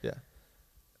 Yeah.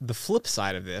 The flip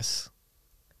side of this,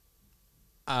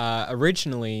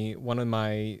 originally one of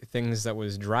my things that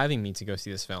was driving me to go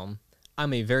see this film,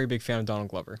 I'm a very big fan of Donald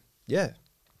Glover. Yeah.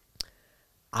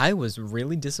 I was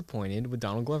really disappointed with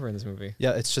Donald Glover in this movie.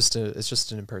 Yeah. It's just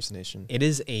an impersonation. It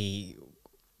is a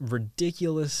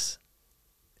ridiculous.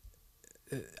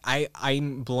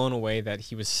 I'm blown away that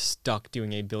he was stuck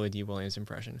doing a Billy D. Williams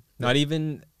impression. Not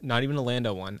even a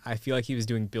Lando one. I feel like he was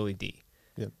doing Billy D.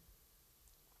 Yep.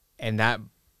 And that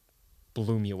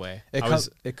blew me away.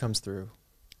 It comes through.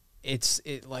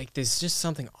 Like there's just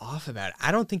something off about it.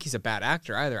 I don't think he's a bad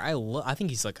actor either. I think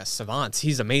he's like a savant.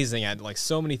 He's amazing at like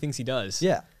so many things he does.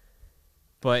 Yeah.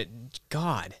 But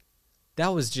God, that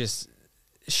was just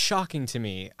shocking to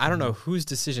me. I don't know whose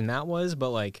decision that was, but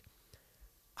like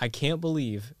I can't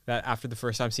believe that after the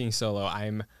first time seeing Solo,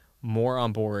 I'm more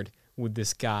on board with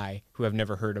this guy who I've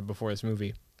never heard of before this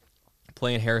movie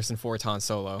playing Harrison Ford's Han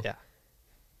Solo. Yeah.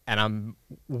 And I'm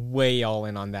way all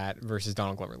in on that versus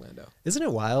Donald Glover Lando. Isn't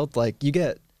it wild? Like you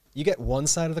get one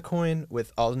side of the coin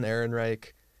with Alden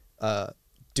Ehrenreich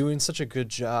doing such a good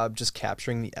job just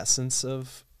capturing the essence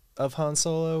of Han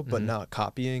Solo, but not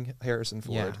copying Harrison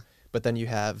Ford. Yeah. But then you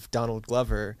have Donald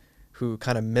Glover who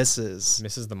kind of misses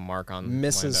The mark on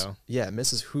Lando.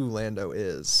 misses who Lando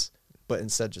is, but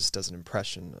instead just does an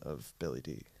impression of Billy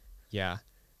D. Yeah.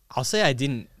 I'll say I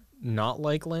didn't not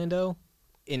like Lando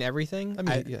in everything. I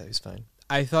mean, yeah, he's fine.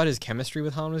 I thought his chemistry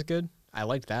with Han was good. I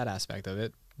liked that aspect of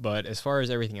it. But as far as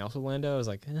everything else with Lando, I was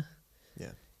like, eh.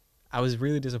 Yeah. I was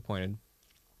really disappointed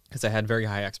because I had very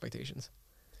high expectations.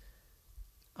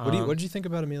 What did you think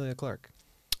about Emilia Clarke?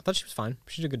 I thought she was fine.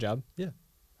 She did a good job. Yeah.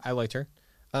 I liked her.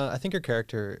 I think her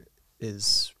character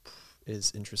is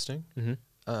interesting.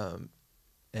 Mm-hmm.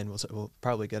 And we'll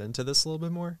probably get into this a little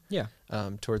bit more. Yeah.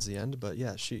 Towards the end, but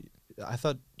yeah, I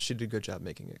thought she did a good job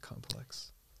making it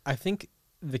complex. I think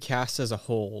the cast as a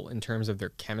whole, in terms of their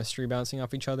chemistry bouncing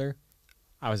off each other,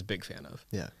 I was a big fan of.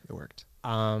 Yeah, it worked.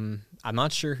 I'm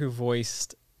not sure who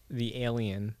voiced the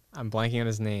alien. I'm blanking on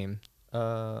his name.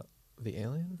 The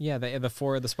alien? Yeah,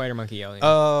 the spider monkey alien.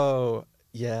 Oh,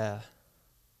 yeah.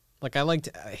 Like I liked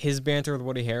his banter with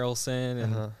Woody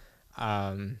Harrelson,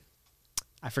 and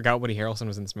I forgot Woody Harrelson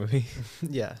was in this movie.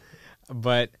 Yeah.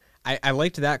 But I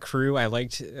liked that crew. I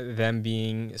liked them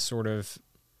being sort of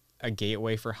a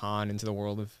gateway for Han into the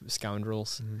world of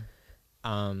scoundrels.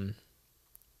 Mm-hmm.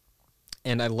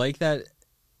 And I like that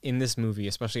in this movie,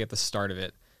 especially at the start of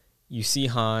it, you see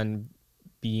Han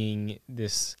being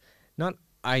this, not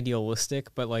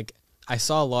idealistic, but like I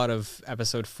saw a lot of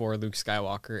episode 4 Luke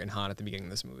Skywalker and Han at the beginning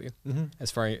of this movie, as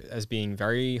far as being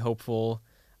very hopeful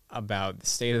about the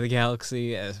state of the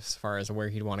galaxy, as far as where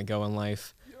he'd want to go in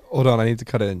life. Hold on, I need to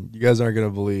cut in. You guys aren't going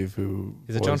to believe who.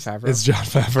 Is it Jon Favreau? It's Jon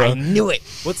Favreau. I knew it.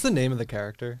 What's the name of the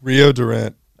character? Rio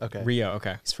Durant. Okay. Rio,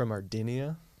 okay. He's from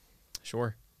Ardinia.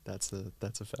 Sure. That's a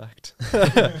fact.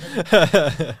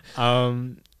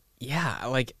 Yeah,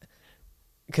 like,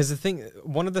 because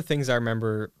one of the things I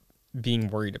remember being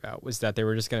worried about was that they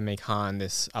were just going to make Han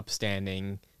this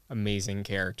upstanding, amazing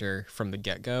character from the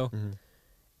get-go. Mm-hmm.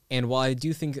 And while I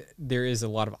do think there is a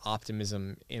lot of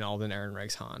optimism in Alden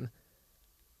Ehrenreich's Han,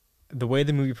 the way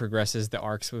the movie progresses, the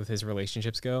arcs with his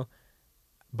relationships go,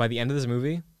 by the end of this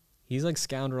movie, he's like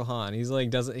scoundrel Han. He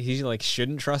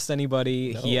shouldn't trust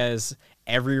anybody. No. He has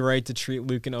every right to treat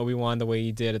Luke and Obi-Wan the way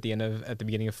he did at the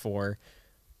beginning of 4.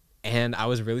 And I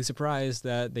was really surprised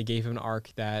that they gave him an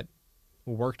arc that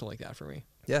worked like that for me.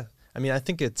 Yeah. I mean, I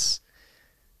think it's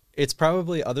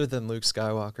probably, other than Luke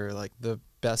Skywalker, like the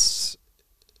best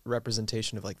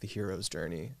representation of like the hero's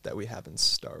journey that we have in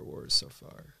Star Wars so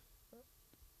far.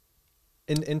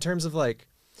 In terms of like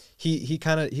he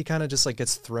kind of just like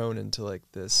gets thrown into like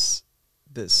this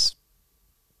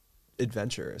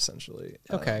adventure essentially.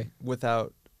 Okay.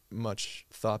 Without much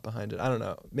thought behind it. I don't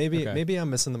know. Maybe I'm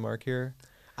missing the mark here.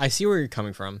 I see where you're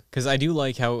coming from, because I do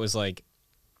like how it was like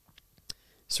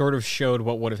sort of showed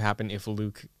what would have happened if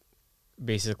Luke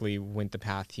basically went the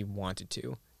path he wanted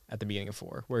to at the beginning of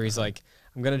 4, where he's like,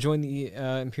 I'm going to join the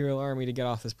Imperial Army to get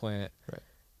off this planet. Right.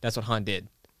 That's what Han did.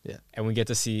 Yeah. And we get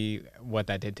to see what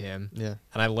that did to him. Yeah.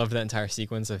 And I loved that entire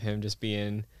sequence of him just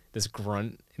being this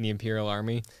grunt in the Imperial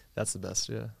Army. That's the best.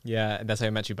 Yeah. Yeah, that's how I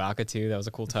met Chewbacca too. That was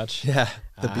a cool touch. Yeah.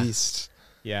 The Ah. Beast.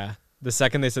 Yeah. The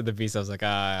second they said the Beast, I was like,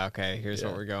 okay, here's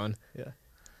what Yeah. we're going. Yeah.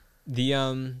 The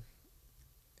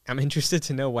I'm interested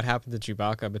to know what happened to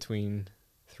Chewbacca between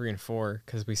 3 and 4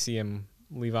 because we see him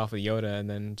leave off with Yoda and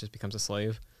then just becomes a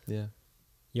slave. Yeah.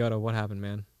 Yoda, what happened,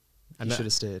 man? He should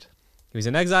have stayed. He was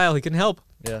in exile. He couldn't help.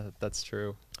 Yeah, that's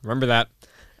true. Remember that.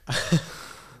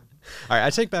 All right, I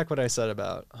take back what I said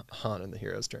about Han and the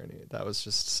hero's journey. That was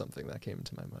just something that came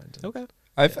into my mind. Okay.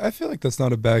 I feel like that's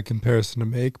not a bad comparison to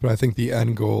make, but I think the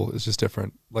end goal is just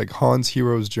different. Like Han's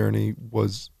hero's journey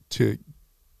was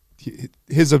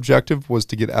his objective was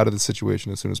to get out of the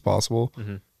situation as soon as possible,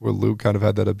 where Luke kind of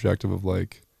had that objective of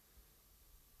like,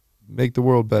 make the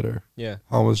world better. Yeah.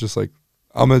 Han was just like,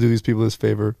 I'm going to do these people this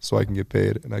favor so I can get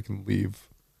paid and I can leave.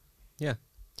 Yeah.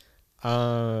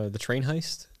 The train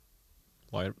heist.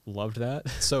 Well, I loved that.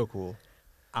 So cool.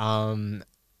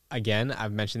 Again,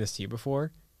 I've mentioned this to you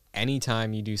before.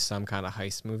 Anytime you do some kind of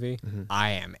heist movie,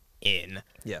 I am in.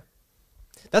 Yeah.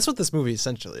 That's what this movie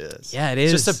essentially is. Yeah, it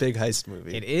It's is. just a big heist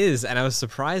movie. It is, and I was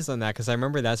surprised on that because I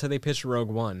remember that's how they pitched Rogue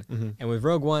One. And with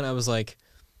Rogue One, I was like,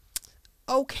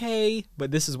 okay,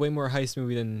 but this is way more a heist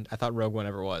movie than I thought Rogue One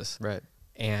ever was. Right.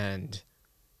 And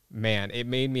man, it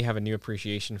made me have a new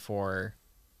appreciation for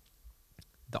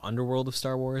the underworld of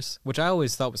Star Wars, which I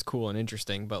always thought was cool and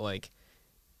interesting, but like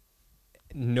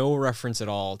no reference at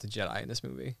all to Jedi in this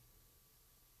movie,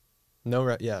 No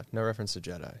reference to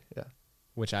Jedi. Yeah.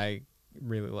 which I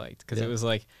really liked because Yeah. it was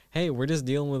like, hey, we're just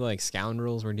dealing with like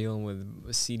scoundrels, we're dealing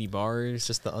with seedy bars. It's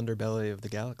just the underbelly of the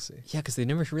galaxy. Yeah, because they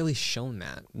never really shown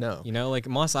that. No. You know, like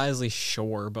Mos Eisley,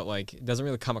 sure, but like it doesn't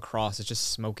really come across. It's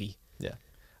just smoky. Yeah.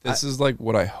 This is like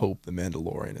what I hope the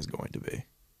Mandalorian is going to be.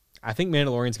 I think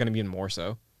Mandalorian's going to be in more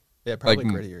so. Yeah, probably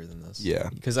Like, grittier than this. Yeah.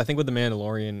 Because I think with the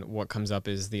Mandalorian, what comes up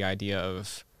is the idea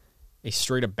of a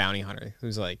straight up bounty hunter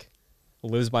who's like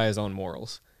lives by his own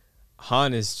morals.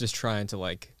 Han is just trying to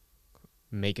like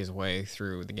make his way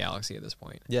through the galaxy at this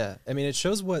point. Yeah. I mean, it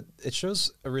shows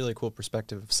a really cool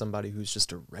perspective of somebody who's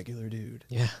just a regular dude.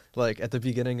 Yeah. Like at the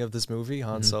beginning of this movie,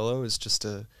 Han Solo is just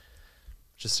a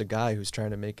guy who's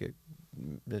trying to make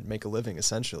a living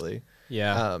essentially.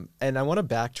 Yeah. And I want to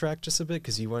backtrack just a bit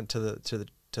because you went to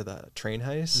the train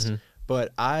heist,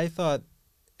 but I thought,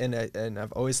 and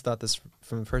I've always thought this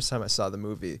from the first time I saw the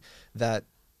movie, that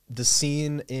the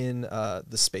scene in the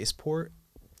spaceport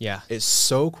Yeah. is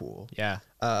so cool. Yeah.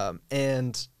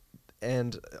 And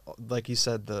like you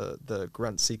said, the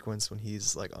grunt sequence when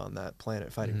he's like on that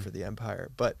planet fighting for the Empire,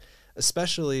 but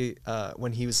especially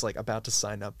when he was like about to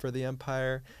sign up for the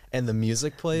Empire and the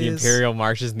music plays. The Imperial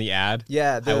marches in the ad.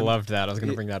 Yeah, I loved that. I was going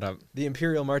to bring that up. The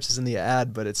Imperial March is in the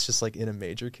ad, but it's just like in a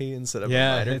major key instead of a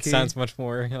Yeah, minor it key. sounds much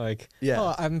more like, Yeah.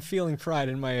 oh, I'm feeling pride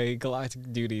in my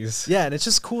galactic duties. Yeah, and it's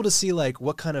just cool to see like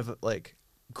what kind of like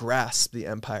grasp the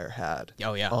Empire had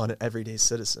Oh, yeah. on everyday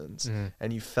citizens,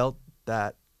 and you felt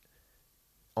that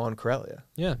on Corellia.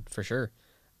 Yeah, for sure.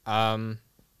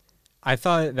 I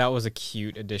thought that was a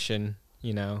cute addition,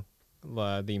 you know,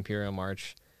 the Imperial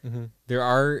March. There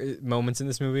are moments in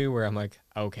this movie where I'm like,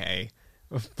 okay,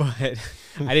 but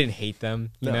I didn't hate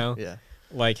them, you know? Yeah.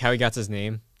 Like how he got his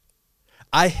name.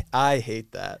 I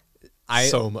hate that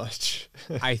so much.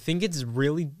 I think it's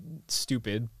really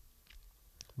stupid,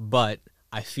 but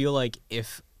I feel like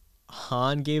if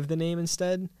Han gave the name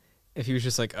instead, if he was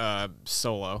just like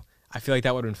Solo, I feel like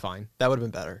that would have been fine. That would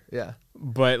have been better. Yeah.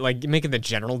 But like making the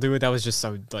general do it, that was just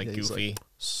so like Yeah, he's goofy. like,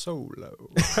 Solo.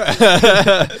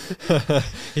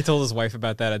 He told his wife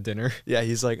about that at dinner. Yeah,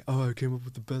 he's like, oh, I came up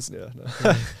with the best. Yeah. No.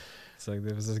 It's like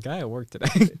there was this guy at work today.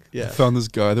 I Yeah. found this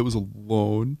guy that was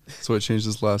alone, so I changed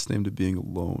his last name to being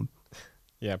alone.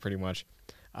 Yeah, pretty much.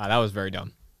 That was very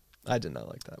dumb. I did not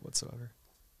like that whatsoever.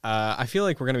 I feel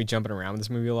like we're gonna be jumping around with this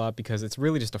movie a lot because it's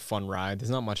really just a fun ride. There's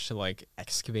not much to like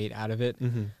excavate out of it.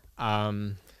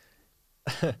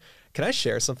 Can I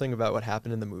share something about what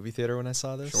happened in the movie theater when I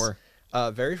saw this? Sure.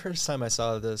 Very first time I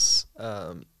saw this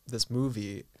this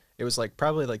movie, it was like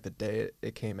probably like the day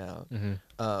it came out,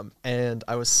 and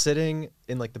I was sitting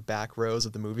in like the back rows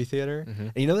of the movie theater,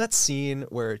 and you know that scene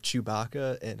where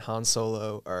Chewbacca and Han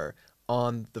Solo are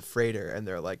on the freighter and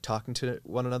they're like talking to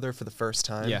one another for the first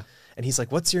time. Yeah. And he's like,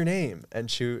 "What's your name?" And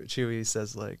Chewie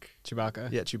says like,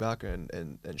 Chewbacca. yeah, Chewbacca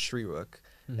and Shriwook.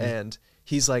 And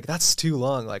he's like, "That's too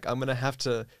long. Like, I'm gonna have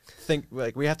to think.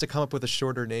 Like, we have to come up with a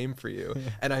shorter name for you."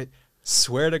 And I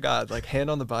swear to God, like, hand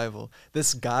on the Bible,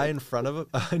 this guy in front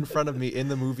of me in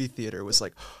the movie theater was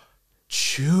like,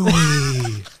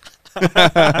 "Chewie,"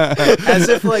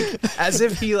 as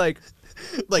if he like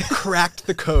cracked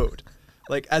the code,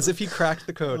 like as if he cracked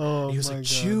the code. Oh And he was my like, God.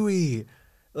 "Chewie,"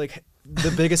 like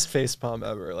the biggest face palm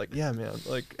ever. Like, yeah, man.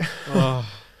 Like, Oh,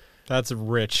 that's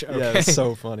rich. Okay. yeah, it's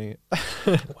so funny.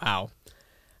 Wow.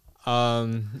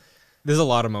 There's a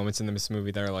lot of moments in this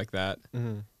movie that are like that.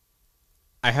 Mhm.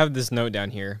 I have this note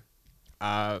down here.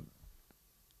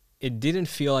 It didn't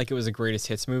feel like it was a greatest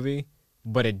hits movie,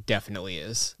 but it definitely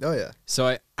is. Oh yeah.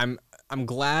 So I'm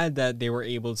glad that they were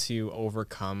able to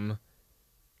overcome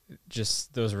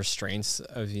just those restraints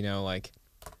of, you know, like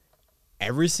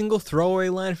every single throwaway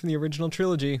line from the original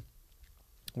trilogy.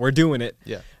 We're doing it.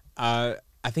 Yeah.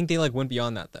 I think they like went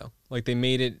beyond that though. Like they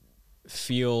made it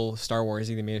feel Star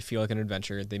Warsy. They made it feel like an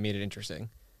adventure. They made it interesting.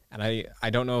 And I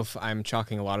don't know if I'm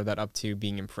chalking a lot of that up to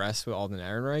being impressed with Alden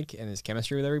Ehrenreich and his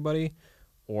chemistry with everybody,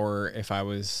 or if I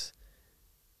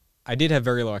did have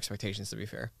very low expectations, to be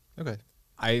fair. Okay.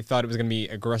 I thought it was going to be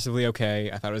aggressively okay.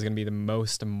 I thought it was going to be the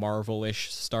most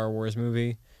Marvel-ish Star Wars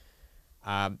movie.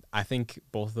 I think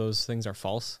both those things are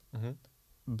false. Mhm.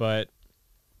 But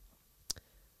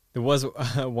there was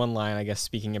one line, I guess,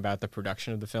 speaking about the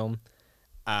production of the film.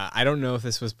 I don't know if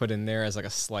this was put in there as like a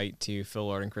slight to Phil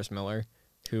Lord and Chris Miller,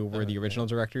 who were the original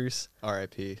directors.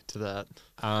 R.I.P. to that.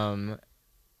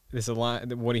 There's a line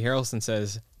that Woody Harrelson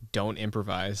says, "Don't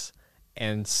improvise."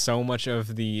 And so much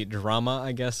of the drama,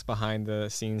 I guess, behind the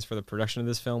scenes for the production of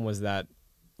this film was that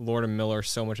Lord and Miller,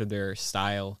 so much of their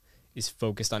style is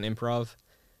focused on improv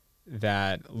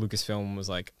that Lucasfilm was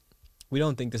like, we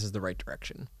don't think this is the right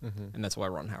direction. Mhm. And that's why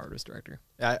Ron Howard was director.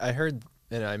 I heard,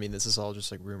 and I mean, this is all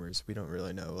just like rumors. We don't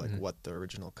really know like what the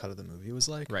original cut of the movie was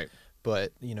like. Right.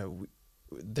 But you know,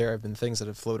 there have been things that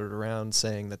have floated around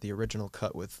saying that the original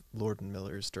cut with Lord and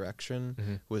Miller's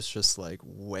direction was just like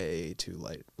way too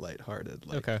lighthearted.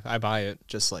 Like, Okay, I buy it.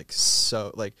 just like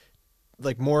so like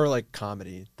more like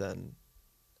comedy than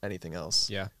anything else.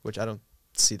 Yeah. Which I don't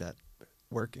see that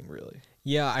working really.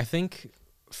 Yeah, I think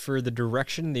for the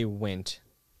direction they went,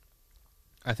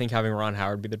 I think having Ron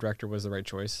Howard be the director was the right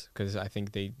choice, because I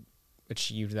think they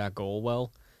achieved that goal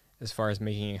well as far as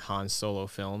making a Han Solo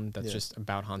film that's just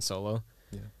about Han Solo.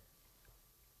 Yeah.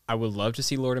 I would love to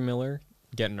see Lord and Miller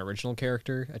get an original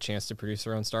character, a chance to produce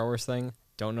their own Star Wars thing.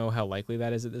 Don't know how likely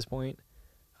that is at this point.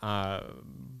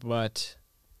 But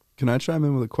Can I chime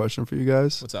in with a question for you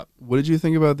guys? what's up? What did you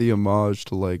think about the homage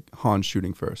to like Han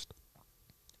shooting first?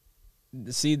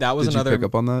 See, that was Did another. you pick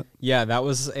up on that? Yeah, that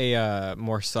was a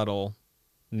more subtle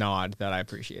nod that I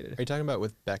appreciated. Are you talking about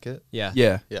with Beckett? Yeah.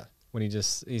 Yeah. Yeah. When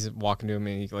he's walking to him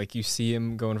and you see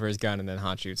him going for his gun and then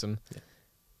Han shoots him.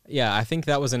 Yeah, I think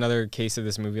that was another case of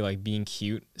this movie like being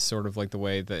cute, sort of like the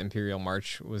way the Imperial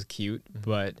March was cute,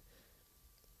 but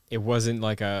it wasn't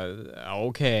like a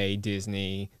okay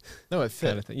Disney No, it fit.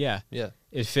 kind of thing. Yeah. Yeah.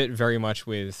 It fit very much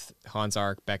with Han's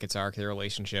arc, Beckett's arc, their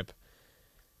relationship.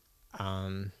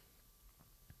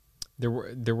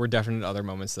 There were definite other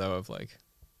moments though of like,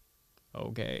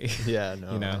 okay. Yeah,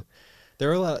 no. You know. There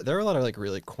were a lot of like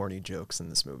really corny jokes in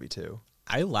this movie too.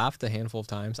 I laughed a handful of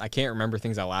times. I can't remember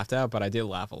things I laughed at, but I did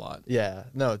laugh a lot. Yeah,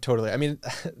 no, totally. I mean,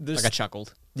 there's Like I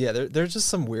chuckled. yeah, there's just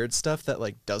some weird stuff that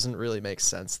like doesn't really make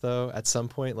sense though. At some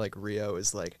point, like Rio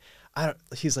is like,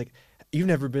 he's like, you've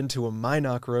never been to a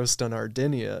Minoc roast on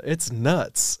Ardinia. It's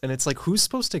nuts, and it's like, who's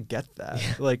supposed to get that?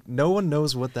 Yeah. Like, no one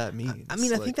knows what that means. I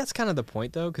mean, I Like, think that's kind of the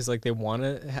point though, because like they want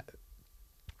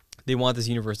this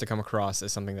universe to come across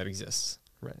as something that exists.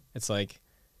 right. It's like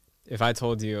if I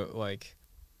told you like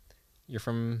you're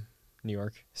from New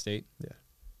York State.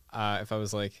 Yeah. If I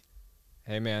was like,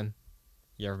 hey man,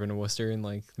 you ever been to Worcester in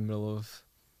like the middle of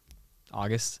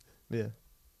August? Yeah.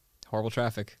 Horrible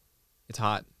traffic. It's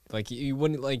hot. Like you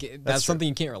wouldn't like that's true. something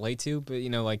you can't relate to, but you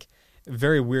know, like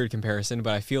very weird comparison,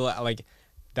 but I feel like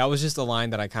that was just a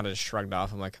line that I kind of just shrugged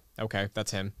off. I'm like, okay,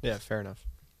 that's him. Yeah. Fair enough.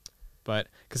 But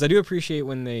because I do appreciate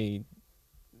when they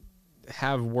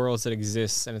have worlds that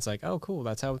exist and it's like, oh cool,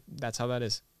 that's how that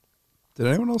is. Did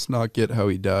anyone else not get how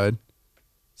he died?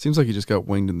 Seems like he just got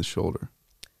winged in the shoulder.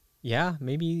 Yeah,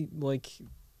 maybe like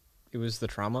it was the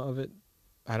trauma of it.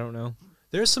 I don't know.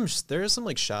 There are some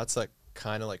like shots that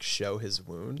kind of like show his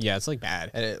wound. Yeah, it's like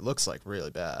bad. And it looks like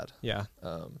really bad. Yeah.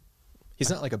 He's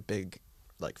not like a big,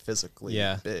 like physically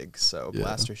Yeah. big, so Yeah.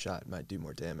 blaster shot might do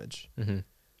more damage. Mm-hmm.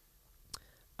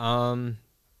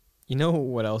 You know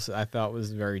what else I thought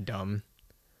was very dumb?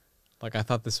 Like I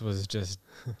thought this was just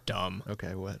dumb.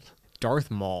 Okay, what?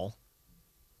 Darth Maul.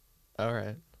 All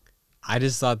right. I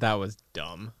just thought that was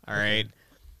dumb. All right.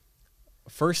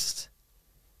 First,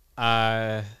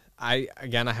 I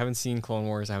haven't seen Clone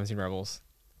Wars. I haven't seen Rebels.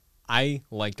 I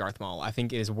like Darth Maul. I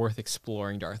think it is worth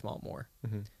exploring Darth Maul more.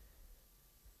 Mhm.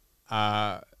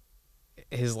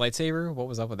 His lightsaber. What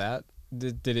was up with that?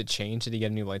 Did it change? Did he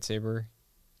get a new lightsaber?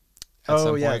 at some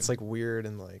Oh yeah, point. it's like weird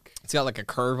and like It's got like a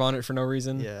curve on it for no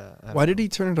reason. yeah. I don't Why did know. he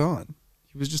turn it on?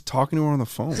 He was just talking to her on the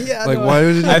phone. Yeah, like no, why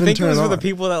did he I even think it turn was it for on? the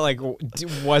people that like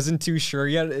wasn't too sure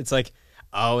yet. It's like,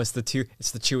 oh, it's the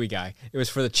Chewy guy. It was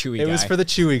for the Chewy guy. It was for the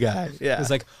Chewy guy. Yeah. It was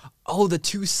like, oh, the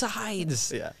two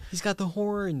sides. Yeah. He's got the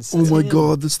horns. Oh That's my him.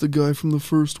 god, that's the guy from the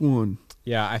first one.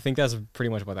 Yeah, I think that's pretty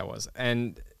much what that was.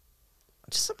 And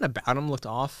just something about him looked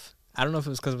off. I don't know if it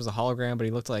was because it was a hologram, but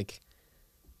he looked like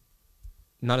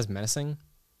not as menacing.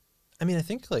 I mean, I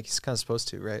think like he's kind of supposed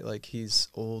to, right? Like he's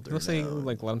older. He looks like he now.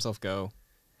 like let himself go.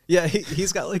 Yeah,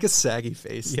 he's got like a saggy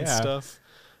face and Yeah. stuff.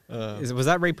 Was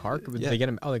that Ray Park? Did yeah. they get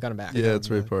him? Oh, they got him back. Yeah, it's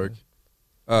Ray Park.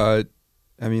 I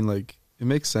mean, like, it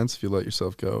makes sense if you let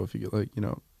yourself go, if you get, like,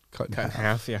 cut in Cut in half.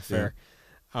 half. Yeah, fair.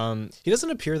 He doesn't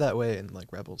appear that way in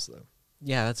like Rebels though.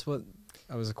 Yeah, that's what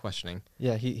I was questioning.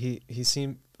 Yeah, he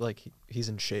seemed like he's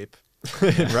in shape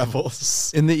in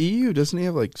Rebels. In the EU, doesn't he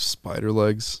have, like, spider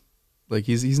legs? Like,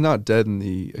 he's not dead in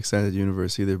the extended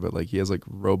universe either, but, like, he has, like,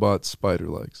 robot spider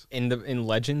legs. In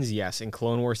Legends, yes. In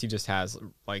Clone Wars, he just has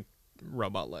like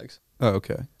robot legs. Oh,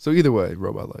 okay. So either way,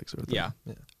 robot legs are a thing. Yeah.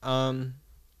 Yeah.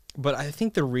 But I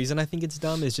think the reason I think it's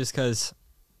dumb is just because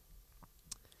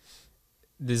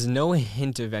there's no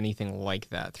hint of anything like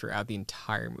that throughout the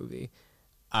entire movie.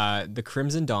 The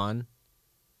Crimson Dawn,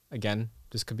 again,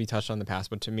 this could be touched on in the past,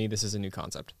 but to me, this is a new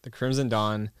concept. The Crimson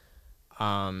Dawn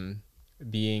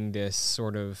being this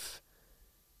sort of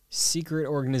secret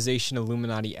organization,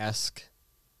 Illuminati-esque,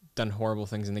 done horrible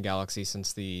things in the galaxy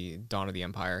since the dawn of the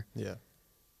Empire. Yeah.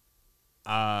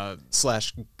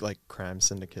 Slash like crime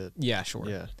syndicate. Yeah, sure.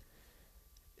 Yeah.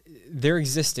 Their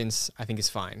existence, I think, is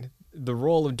fine. The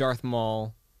role of Darth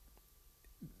Maul,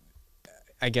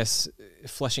 I guess,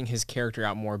 fleshing his character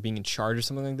out more, being in charge of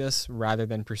something like this, rather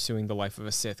than pursuing the life of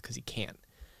a Sith, because he can't.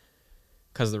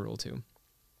 Because of the Rule 2.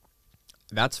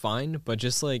 That's fine, but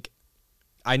just, like,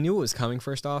 I knew it was coming,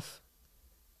 first off,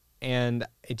 and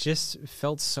it just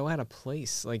felt so out of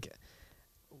place. Like,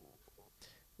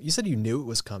 You said you knew it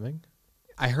was coming?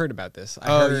 I heard about this. You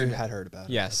had heard about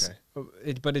it. Yes.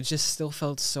 Okay. But it just still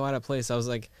felt so out of place. I was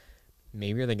like,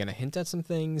 maybe are they going to hint at some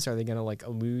things? Are they going to like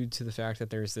allude to the fact that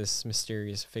there's this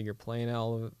mysterious figure playing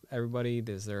all of everybody?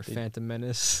 Is there a Phantom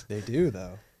Menace? They do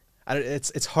though.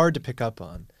 It's hard to pick up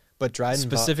on. But Dryden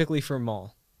Specifically for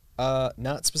Maul.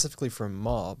 not specifically from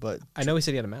Maul, but I know he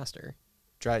said he had a master.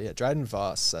 Dryden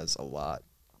Voss says a lot,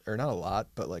 or not a lot,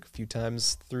 but like a few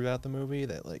times throughout the movie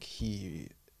that like he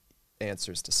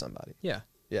answers to somebody. Yeah.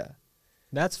 Yeah.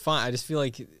 That's fine. I just feel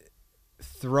like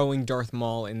throwing Darth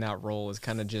Maul in that role is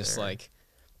kind of just Fair. like...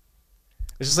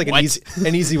 It's just like What?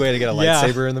 an easy way to get a Yeah.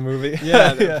 lightsaber in the movie.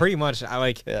 Yeah, pretty much.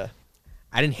 I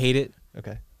didn't hate it.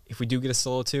 Okay. If we do get a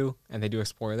Solo 2 and they do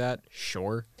explore that,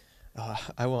 sure.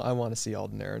 I want to see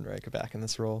Alden Ehrenreich back in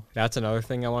this role. That's another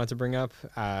thing I wanted to bring up.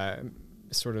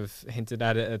 Sort of hinted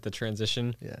at it at the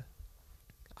transition. Yeah.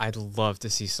 I'd love to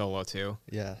see Solo 2.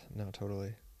 Yeah. No,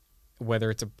 totally.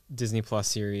 Whether it's a Disney Plus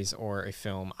series or a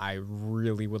film, I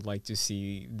really would like to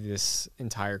see this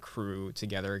entire crew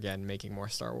together again, making more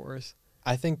Star Wars.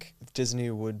 I think Disney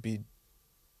would be.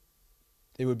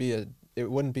 It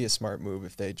wouldn't be a smart move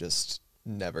if they just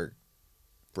never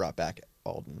brought back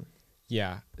Alden.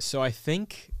 Yeah. So I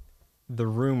think the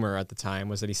rumor at the time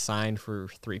was that he signed for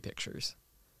 3 pictures.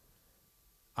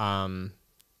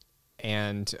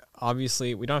 And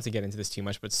obviously, we don't have to get into this too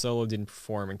much, but Solo didn't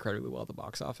perform incredibly well at the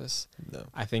box office. No.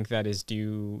 I think that is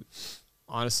due,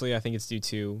 honestly, I think it's due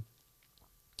to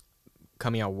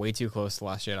coming out way too close to The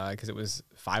Last Jedi, because it was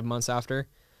 5 months after.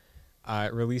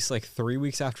 It released like 3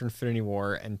 weeks after Infinity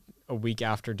War and a week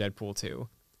after Deadpool 2.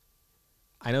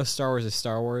 I know Star Wars is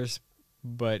Star Wars,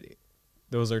 but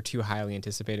those are 2 highly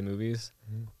anticipated movies.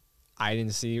 Mm-hmm. I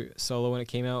didn't see Solo when it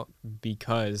came out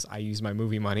because I used my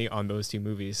movie money on those 2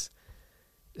 movies.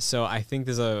 So I think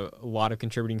there's a lot of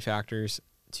contributing factors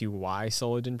to why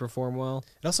Solo didn't perform well.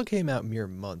 It also came out mere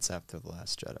months after The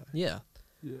Last Jedi. Yeah.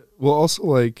 Well, also,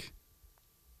 like,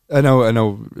 I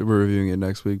know we're reviewing it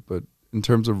next week, but in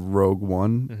terms of Rogue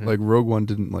One, Mhm. like, Rogue One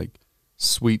didn't, like,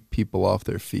 sweep people off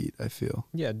their feet, I feel.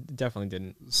 Yeah, definitely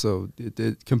didn't. So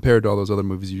it compared to all those other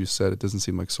movies you just said, it doesn't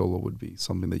seem like Solo would be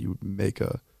something that you would make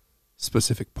a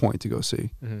specific point to go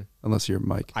see, Mm-hmm. unless you're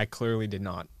Mike. I clearly did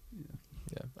not.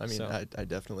 Yeah. I mean, So- I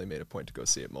definitely made a point to go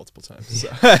see it multiple times.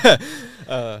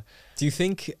 So. Do you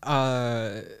think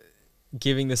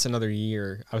giving this another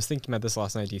year, I was thinking about this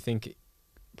last night, do you think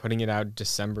putting it out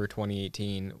December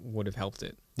 2018 would have helped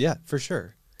it? Yeah, for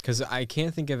sure. Because I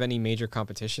can't think of any major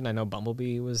competition. I know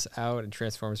Bumblebee was out, and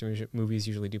Transformers movies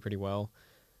usually do pretty well.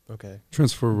 Okay.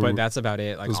 Transfer, But that's about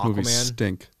it. Like those movies Aquaman.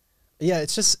 stink. Yeah,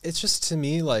 it's just to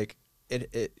me like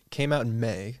it came out in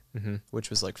May, Mm-hmm. which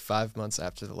was like 5 months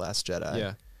after The Last Jedi.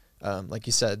 Yeah. Like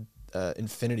you said,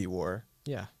 Infinity War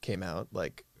Yeah. came out.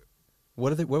 Like,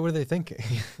 what were they thinking?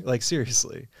 Like,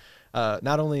 seriously.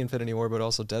 Not only Infinity War, but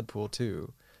also Deadpool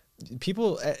too.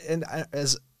 People, and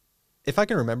as if I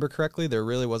can remember correctly, there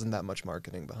really wasn't that much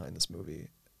marketing behind this movie.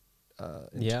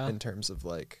 In terms of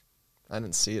like, I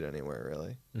didn't see it anywhere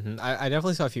really. Mm-hmm. I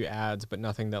definitely saw a few ads, but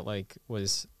nothing that like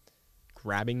was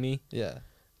grabbing me. Yeah.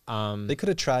 They could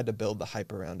have tried to build the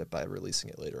hype around it by releasing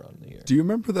it later on in the year. Do you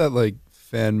remember that like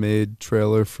fan-made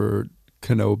trailer for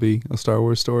Kenobi, a Star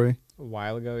Wars story? A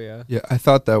while ago, yeah. Yeah, I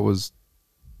thought that was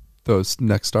the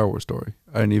next Star Wars story.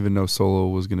 I didn't even know Solo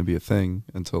was going to be a thing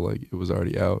until like it was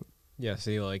already out. Yeah,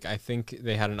 see, like, I think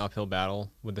they had an uphill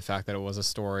battle with the fact that it was a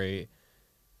story.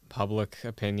 Public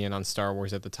opinion on Star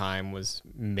Wars at the time was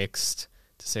mixed,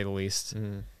 to say the least.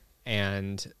 Mm.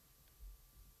 And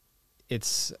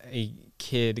it's a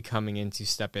kid coming in to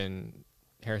step in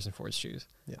Harrison Ford's shoes.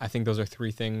 Yeah. I think those are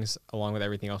three things, along with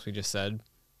everything else we just said,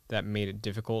 that made it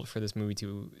difficult for this movie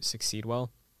to succeed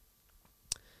well.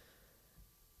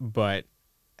 But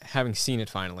having seen it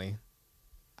finally,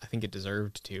 I think it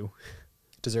deserved to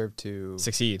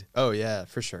Succeed. Oh yeah,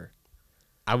 for sure.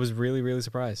 I was really, really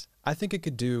surprised. I think it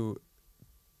could do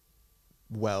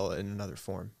well in another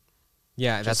form.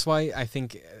 Yeah, that's why I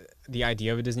think the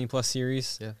idea of a Disney Plus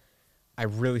series, Yeah. I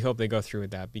really hope they go through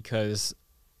with that, because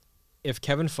if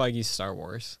Kevin Feige's Star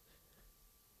Wars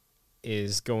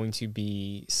is going to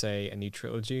be, say, a new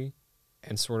trilogy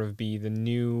and sort of be the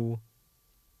new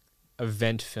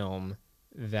event film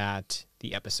that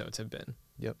the episodes have been.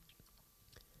 Yep.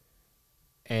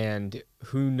 And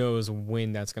who knows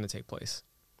when that's going to take place.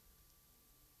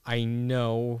 I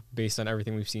know, based on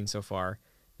everything we've seen so far,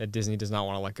 that Disney does not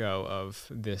want to let go of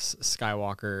this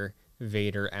Skywalker,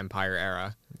 Vader, Empire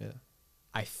era. Yeah.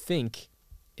 I think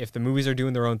if the movies are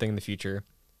doing their own thing in the future,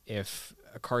 if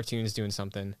a cartoon's doing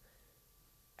something,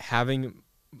 having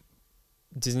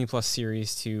Disney Plus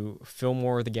series to fill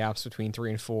more of the gaps between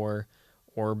 3 and 4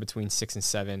 or between 6 and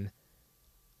 7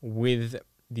 with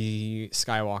the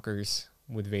Skywalkers,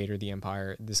 with Vader, the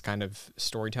Empire, this kind of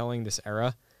storytelling, this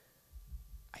era,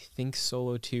 I think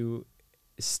Solo 2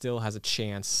 still has a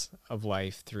chance of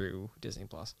life through Disney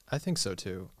Plus. I think so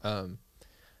too.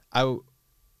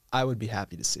 I would be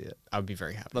happy to see it. I would be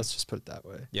very happy. Let's just put it that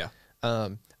way. Yeah.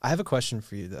 I have a question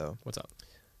for you though. What's up?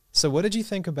 So what did you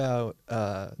think about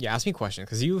Yeah, ask me a question,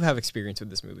 because you have experience with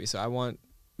this movie, so I want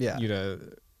yeah. you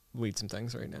to lead some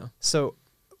things right now. So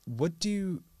what do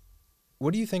you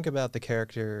think about the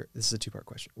character? This is a two-part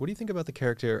question. What do you think about the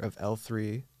character of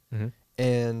L3 Mm-hmm.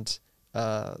 and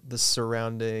the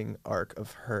surrounding arc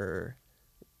of her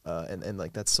and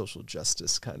like that social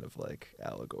justice kind of like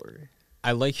allegory?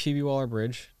 I like Phoebe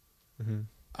Waller-Bridge. Mm-hmm.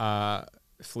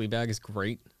 Fleabag is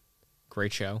great.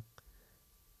 Great show.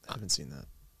 I haven't seen that.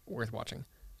 Worth watching.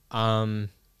 I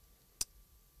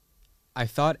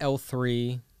thought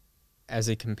L3 as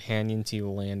a companion to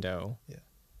Lando. Yeah.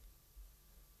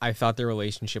 I thought their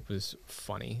relationship was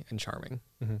funny and charming.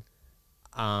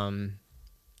 Mm-hmm.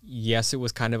 Yes, it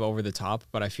was kind of over the top,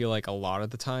 but I feel like a lot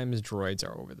of the times droids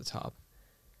are over the top.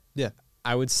 Yeah.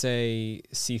 I would say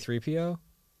C-3PO,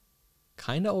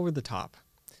 kind of over the top.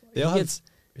 They all have,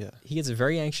 yeah. He gets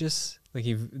very anxious. Like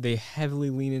they heavily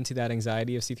lean into that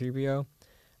anxiety of C-3PO.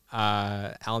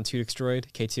 Alan Tudyk's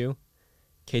droid, K2.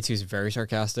 K2 is very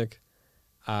sarcastic.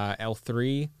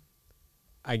 L3,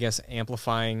 I guess,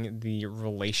 amplifying the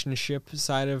relationship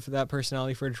side of that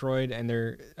personality for a droid and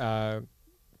their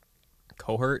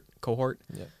cohort.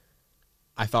 Yeah.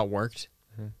 I thought worked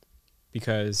Mm-hmm.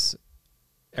 because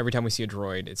every time we see a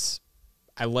droid,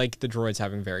 I like the droids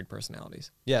having varied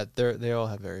personalities. Yeah, they all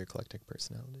have very eclectic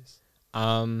personalities.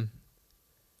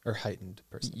 Or heightened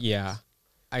personalities. Yeah.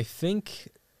 I think...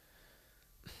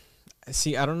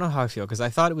 See, I don't know how I feel, because I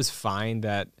thought it was fine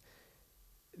that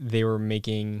they were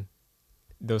making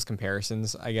those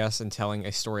comparisons, I guess, and telling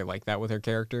a story like that with her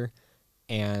character.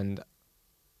 And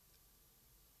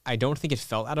I don't think it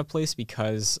felt out of place,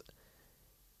 because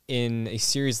in a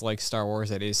series like Star Wars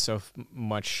that is so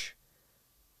much...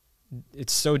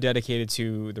 It's so dedicated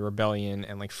to the rebellion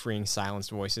and like freeing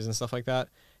silenced voices and stuff like that.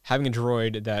 Having a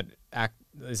droid that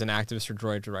is an activist for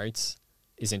droid rights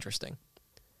is interesting.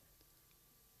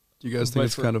 Do you guys think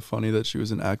it's kind of funny that she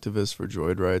was an activist for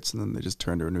droid rights and then they just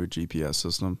turned her into a GPS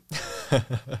system?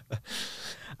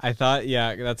 I thought,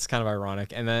 yeah, that's kind of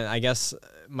ironic. And then I guess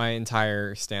my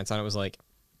entire stance on it was like,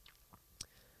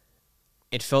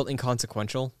 it felt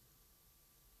inconsequential.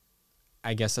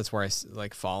 I guess that's where I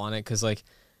like fall on it, because like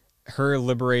her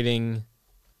liberating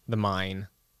the mine,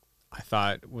 I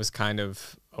thought was kind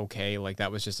of okay. Like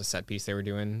that was just a set piece they were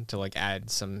doing to like add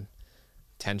some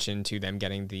tension to them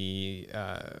getting the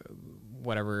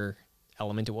whatever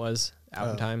element it was out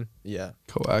in time. Yeah.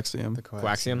 Coaxium. The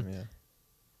Coaxium? Yeah.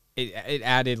 It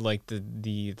added like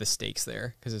the stakes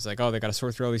there because it's like, oh, they got to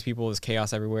sort through all these people. There's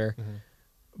chaos everywhere.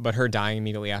 But her dying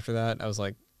immediately after that, I was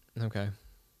like, okay.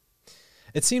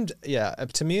 It seemed,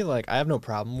 to me, like, I have no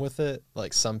problem with it.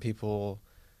 Like, some people...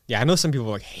 Yeah, I know some people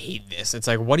like hate this. It's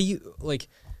like, what do you like?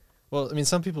 Well, I mean,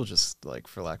 some people just like,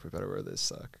 for lack of a better word, they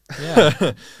suck.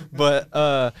 Yeah.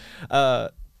 But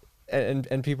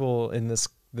and people in this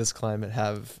climate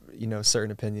have, you know,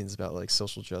 certain opinions about like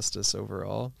social justice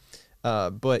overall.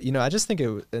 But you know, I just think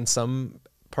in some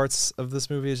parts of this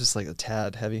movie is just like a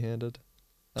tad heavy-handed.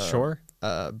 Sure.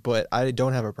 But I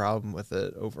don't have a problem with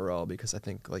it overall because I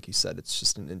think, like you said, it's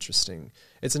just an interesting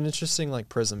like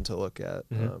prism to look at,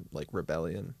 like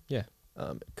rebellion. Yeah.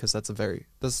 Because that's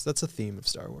a theme of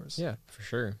Star Wars. Yeah, for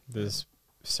sure. There's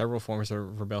several forms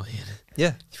of rebellion.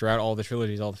 Yeah. Throughout all the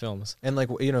trilogies, all the films. And like,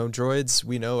 you know, droids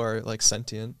we know are like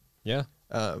sentient. Yeah.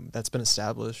 That's been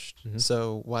established.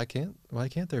 So why can't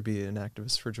there be an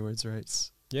activist for droids'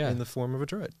 rights? Yeah. In the form of a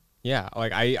droid. Yeah,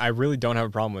 like I really don't have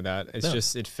a problem with that. It's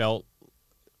just it felt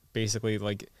basically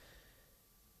like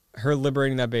her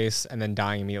liberating that base and then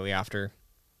dying immediately after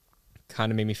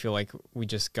kind of made me feel like we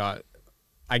just got,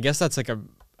 I guess that's like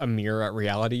a mirror at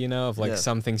reality, you know, of like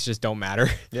some things just don't matter.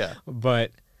 Yeah.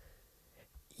 But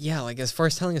yeah, like as far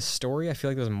as telling a story, I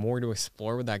feel like there's more to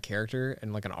explore with that character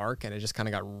and like an arc, and it just kind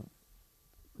of got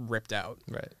ripped out.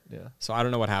 Right. Yeah. So I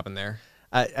don't know what happened there.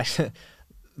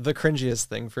 The cringiest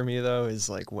thing for me though is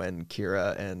like when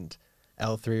Kira and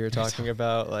L3 are talking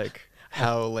about like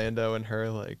how Lando and her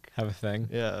like have a thing.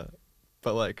 Yeah.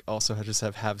 But like also just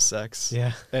have sex.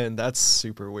 Yeah. And that's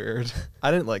super weird.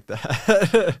 I didn't like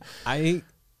that. I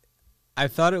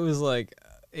thought it was like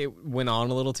it went on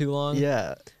a little too long.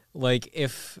 Yeah. Like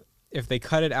if they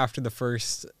cut it after the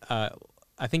first I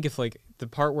think if like the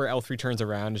part where L3 turns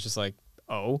around is just like,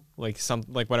 oh, like some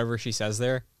like whatever she says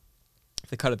there. If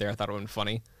they cut it there, I thought it would be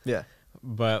funny. Yeah.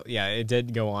 But yeah, it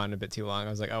did go on a bit too long. I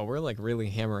was like, oh, we're like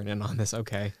really hammering in on this.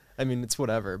 Okay. I mean, it's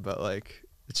whatever, but like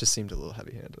it just seemed a little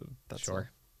heavy-handed. That's sure.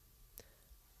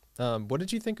 All. What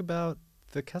did you think about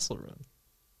the Kessel Run?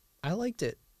 I liked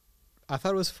it. I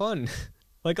thought it was fun.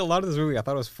 Like a lot of this movie, I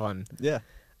thought it was fun. Yeah.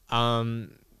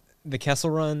 The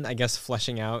Kessel Run, I guess,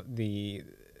 fleshing out the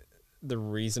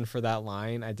reason for that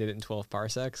line. I did it in 12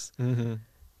 parsecs. Mm-hmm.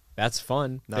 That's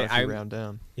fun. Not if you round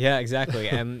down. Yeah, exactly.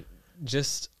 And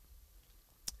just,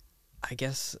 I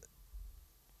guess,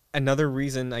 another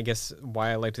reason, I guess,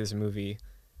 why I liked this movie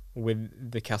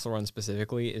with the Kessel Run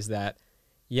specifically is that,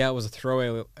 yeah, it was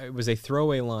a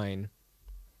throwaway line,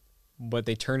 but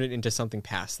they turned it into something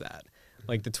past that.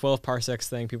 Like the 12 parsecs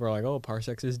thing, people are like, oh,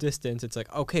 parsecs is distance. It's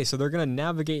like, okay, so they're going to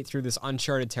navigate through this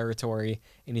uncharted territory,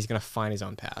 and he's going to find his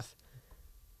own path.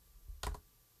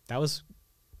 That was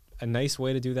a nice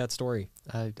way to do that story.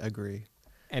 I agree.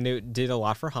 And it did a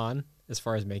lot for Han as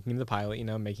far as making him the pilot, you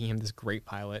know, making him this great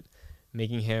pilot,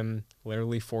 making him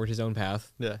literally forge his own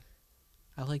path. Yeah.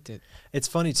 I liked it. It's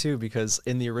funny, too, because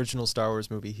in the original Star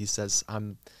Wars movie, he says,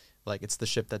 it's the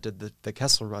ship that did the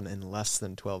Kessel Run in less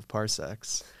than 12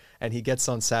 parsecs. And he gets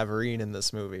on Savareen in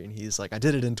this movie, and he's like, I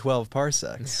did it in 12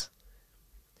 parsecs.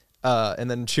 And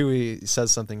then Chewie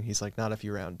says something, he's like, not if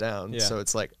you round down. Yeah. So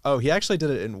it's like, oh, he actually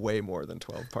did it in way more than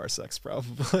 12 parsecs,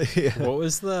 probably. What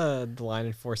was the line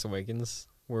in Force Awakens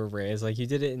where Rey is like, you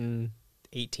did it in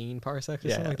 18 parsecs or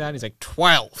something like that? And he's like,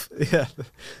 12! Yeah.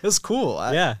 It was cool.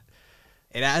 Yeah.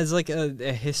 It adds like a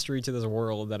history to this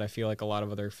world that I feel like a lot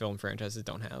of other film franchises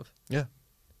don't have. Yeah.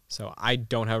 So I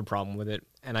don't have a problem with it.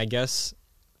 And I guess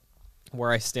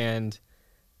where I stand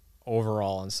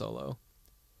overall on Solo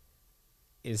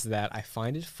is that I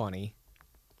find it funny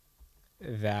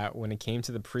that when it came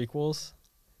to the prequels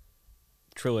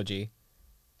trilogy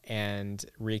and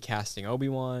recasting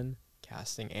Obi-Wan,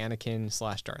 casting Anakin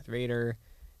 / Darth Vader,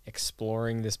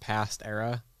 exploring this past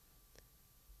era,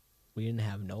 we didn't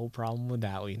have no problem with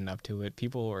that leading up to it.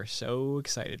 People were so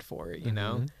excited for it, you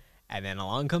know? And then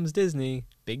along comes Disney,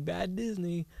 big bad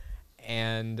Disney,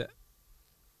 and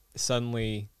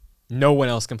suddenly no one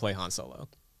else can play Han Solo.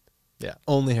 Yeah.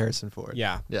 Only Harrison Ford.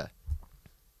 Yeah. Yeah.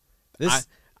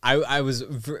 I was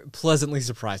pleasantly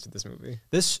surprised with this movie.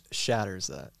 This shatters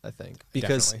that, I think.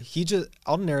 Because Definitely.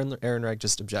 Alden Ehrenreich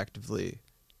just objectively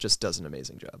just does an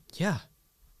amazing job. Yeah.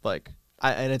 Like,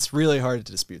 and it's really hard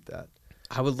to dispute that.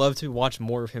 I would love to watch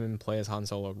more of him play as Han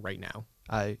Solo right now.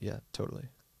 Yeah, totally.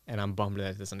 And I'm bummed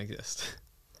that it doesn't exist.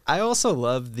 I also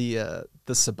love the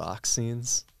sabacc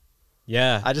scenes.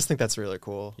 Yeah. I just think that's really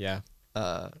cool. Yeah.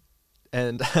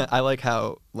 And I like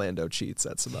how Lando cheats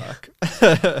at Sabacc.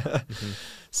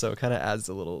 So it kind of adds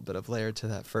a little bit of layer to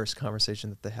that first conversation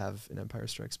that they have in Empire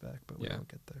Strikes Back, but we won't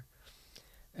get there.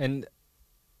 And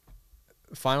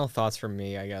final thoughts from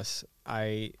me, I guess.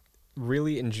 I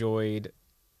really enjoyed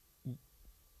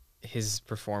his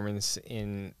performance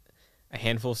in a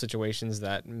handful of situations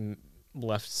that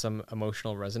left some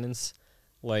emotional resonance,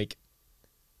 like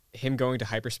him going to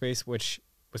hyperspace, which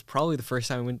was probably the first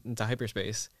time he went into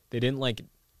hyperspace. They didn't like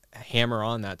hammer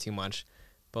on that too much,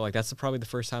 but like that's probably the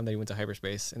first time that he went to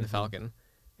hyperspace in the Falcon,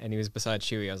 and he was beside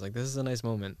Chewie. I was like, this is a nice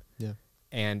moment. Yeah.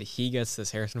 And he gets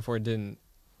this. Harrison Ford didn't,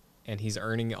 and he's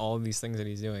earning all of these things that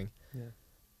he's doing. Yeah.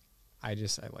 I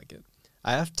like it.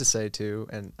 I have to say too,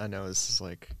 and I know this is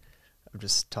like, I'm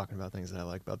just talking about things that I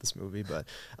like about this movie, but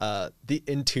the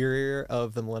interior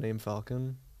of the Millennium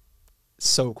Falcon,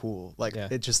 so cool. Like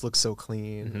it just looks so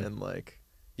clean, and like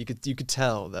you could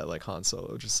tell that like Han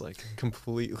Solo just like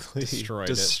completely destroyed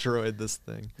this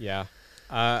thing. Yeah.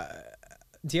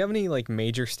 Do you have any like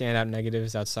major standout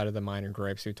negatives outside of the minor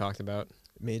gripes we talked about?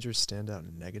 Major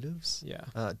standout negatives?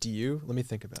 Yeah. Do you? Let me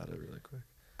think about it really quick.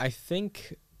 I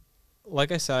think,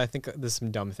 like I said, I think there's some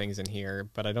dumb things in here,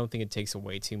 but I don't think it takes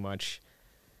away too much.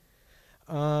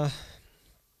 I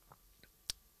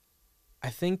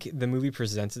think the movie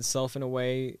presents itself in a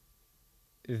way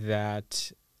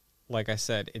that, like I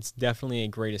said, it's definitely a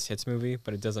greatest hits movie,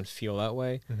 but it doesn't feel that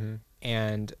way.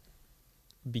 And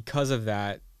because of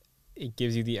that, it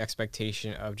gives you the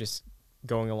expectation of just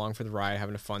going along for the ride,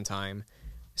 having a fun time.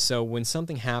 So when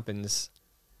something happens,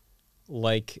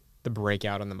 like the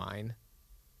breakout on the mine,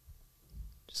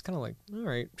 just kind of like, all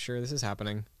right, sure, this is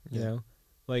happening. You know,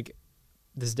 like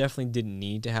this definitely didn't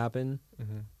need to happen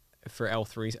for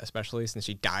L3, especially since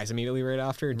she dies immediately right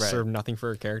after. It served nothing for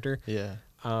her character. Yeah.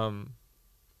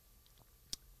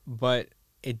 But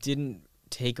it didn't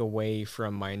take away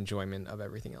from my enjoyment of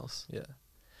everything else. Yeah.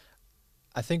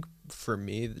 I think for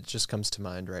me, it just comes to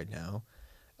mind right now,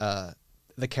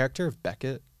 the character of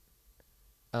Beckett.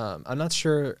 I'm not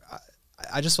sure.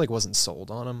 I just like wasn't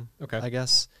sold on him. Okay. I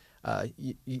guess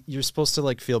you're supposed to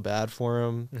like feel bad for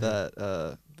him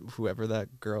that whoever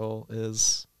that girl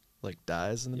is like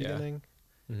dies in the beginning,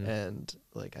 and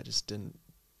like I just didn't.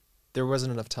 There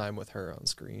wasn't enough time with her on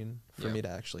screen for me to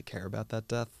actually care about that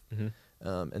death,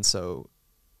 and so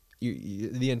you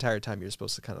the entire time you're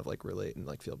supposed to kind of like relate and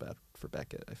like feel bad for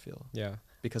Beckett. I feel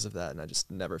because of that, and I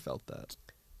just never felt that.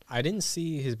 I didn't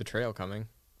see his betrayal coming.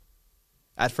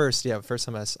 At first, first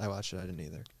time I watched it, I didn't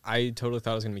either. I totally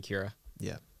thought it was gonna be Kira.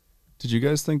 Yeah. Did you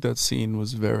guys think that scene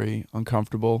was very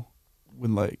uncomfortable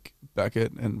when like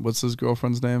Beckett and what's his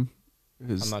girlfriend's name?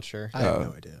 I'm not sure. I have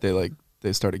no idea.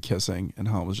 They started kissing and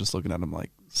Han was just looking at him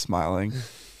like smiling.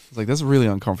 It's like that's really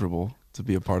uncomfortable to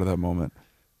be a part of that moment.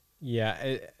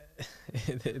 Yeah,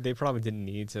 they probably didn't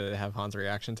need to have Han's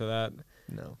reaction to that.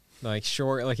 No. Like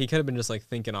sure, like he could have been just like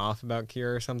thinking off about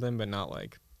Kira or something, but not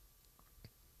like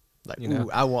you know,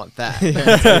 I want that.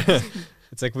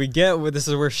 It's like we get what this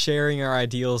is. We're sharing our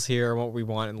ideals here and what we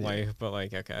want in life, but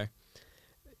like okay.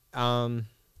 So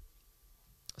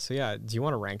yeah, do you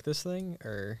want to rank this thing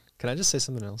or can I just say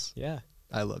something else? Yeah,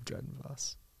 I love Dryden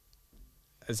Voss.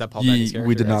 Is that Paul Bettany's character?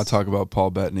 We did not talk about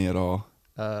Paul Bettany at all.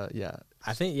 Yeah,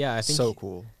 I think so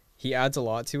cool. He adds a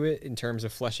lot to it in terms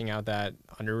of fleshing out that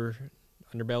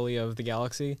underbelly of the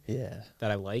galaxy. Yeah,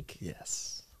 that I like.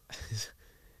 Yes,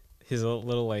 his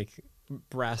little like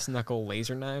brass knuckle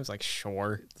laser knives, like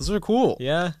sure, those are cool.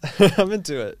 Yeah, I'm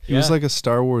into it. He was like a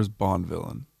Star Wars Bond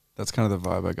villain. That's kind of the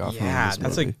vibe I got from him. Yeah,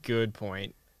 that's a good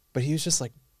point. But he was just a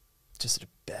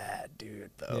bad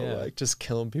dude though. Yeah. Like just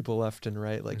killing people left and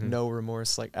right, like no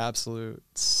remorse, like absolute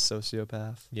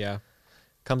sociopath. Yeah,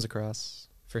 comes across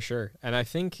for sure. And I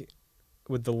think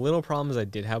with the little problems I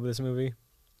did have with this movie,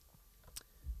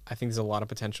 I think there's a lot of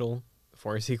potential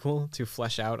for a sequel to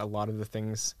flesh out a lot of the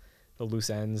things, the loose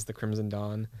ends, the Crimson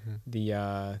Dawn,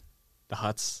 the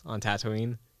huts on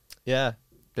Tatooine. Yeah,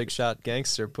 big shot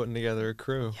gangster putting together a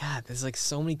crew. Yeah, there's like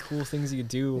so many cool things you could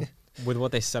do with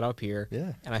what they set up here.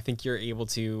 Yeah, and I think you're able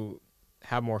to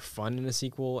have more fun in a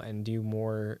sequel and do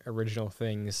more original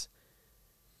things.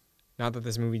 Not that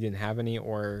this movie didn't have any,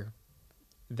 or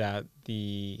that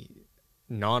the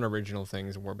non-original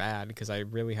things were bad, because I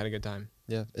really had a good time.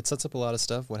 Yeah, it sets up a lot of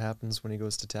stuff. What happens when he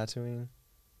goes to Tatooine?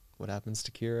 What happens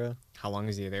to Kira? How long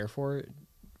is he there for?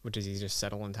 Does he just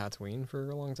settle in Tatooine for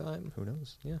a long time? Who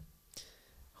knows? Yeah.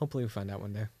 Hopefully we find out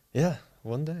one day. Yeah,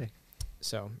 one day.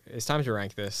 So it's time to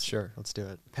rank this. Sure, let's do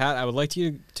it. Pat, I would like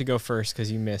you to go first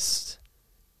because you missed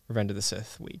Revenge of the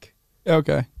Sith week.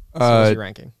 Okay. So what's your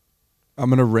ranking? I'm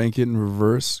going to rank it in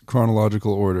reverse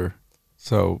chronological order.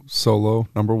 So Solo,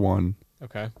 number 1.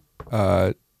 Okay.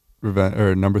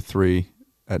 Number 3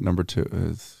 at number 2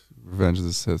 is Revenge of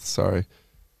the Sith. Sorry.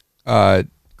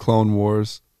 Clone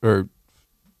Wars, I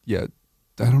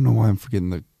don't know why I'm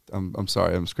forgetting I'm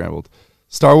sorry, I'm scrambled.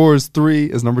 Star Wars 3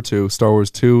 is number 2. Star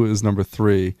Wars 2 is number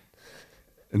 3.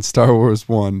 And Star Wars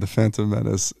 1, The Phantom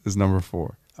Menace, is number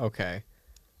 4. Okay.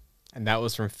 And that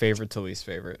was from favorite to least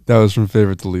favorite. That was from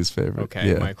favorite to least favorite.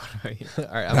 Okay, Yeah. Mike, what about you?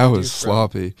 All right, That was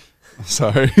sloppy. I'm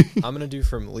sorry. I'm gonna do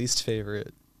from least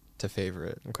favorite to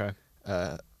favorite. Okay.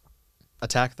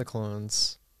 Attack the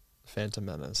Clones, Phantom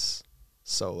Menace,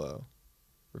 Solo,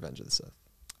 Revenge of the Sith.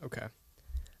 Okay.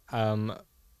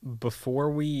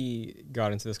 Before we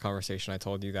got into this conversation, I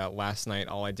told you that last night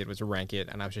all I did was rank it,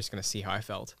 and I was just going to see how I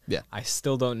felt. Yeah. I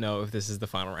still don't know if this is the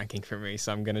final ranking for me,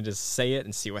 so I'm going to just say it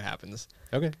and see what happens.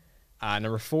 Okay.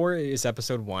 Number 4 is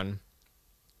episode 1.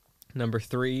 Number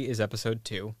 3 is episode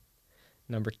 2.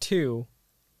 Number 2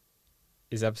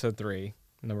 is episode 3.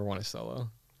 Number 1 is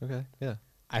Solo. Okay. Yeah.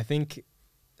 I think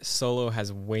Solo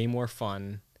has way more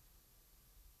fun.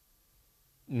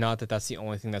 Not that that's the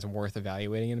only thing that's worth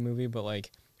evaluating in the movie, but like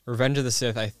Revenge of the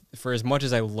Sith, for as much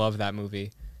as I love that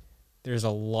movie, there's a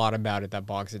lot about it that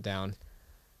bogs it down.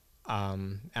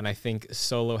 And I think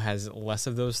Solo has less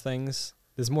of those things.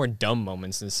 There's more dumb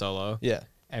moments in Solo. Yeah.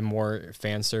 And more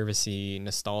fan servicey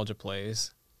nostalgia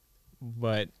plays.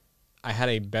 But I had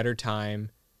a better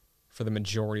time for the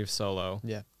majority of Solo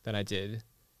than I did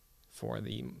for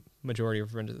the majority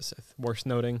of Revenge of the Sith. Worth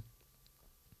noting,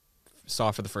 saw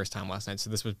it for the first time last night, so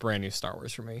this was brand new Star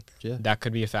Wars for me. Yeah. That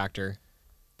could be a factor,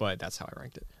 but that's how I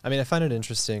ranked it. I mean, I find it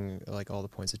interesting, like all the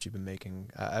points that you've been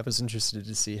making. I was interested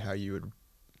to see how you would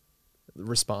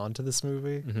respond to this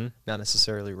movie. Mm-hmm. Not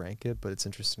necessarily rank it, but it's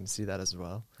interesting to see that as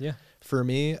well. Yeah. For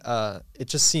me, it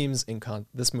just seems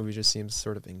this movie just seems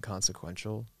sort of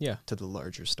inconsequential. Yeah. To the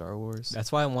larger Star Wars.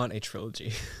 That's why I want a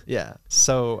trilogy. Yeah.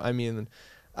 So I mean,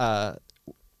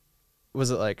 was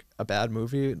it like a bad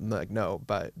movie? Like no,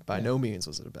 by no means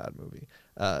was it a bad movie.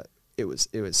 It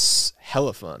was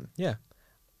hella fun. Yeah.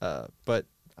 But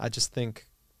I just think,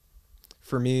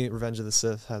 for me, Revenge of the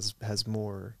Sith has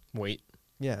more weight.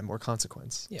 Yeah, more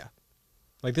consequence. Yeah.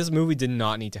 Like, this movie did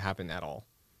not need to happen at all.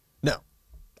 No.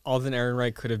 Alden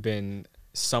Ehrenreich could have been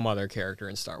some other character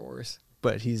in Star Wars.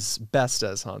 But he's best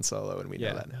as Han Solo, and we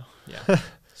know that now. Yeah.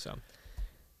 So,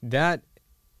 that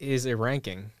is a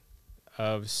ranking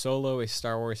of Solo, a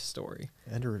Star Wars story.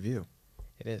 And a review.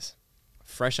 It is.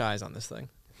 Fresh eyes on this thing.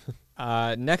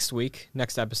 Next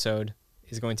episode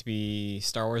is going to be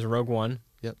Star Wars Rogue One.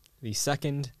 Yep. The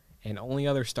second and only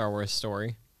other Star Wars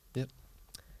story. Yep.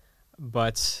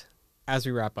 But as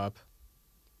we wrap up,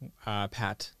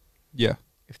 Pat. Yeah.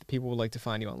 If the people would like to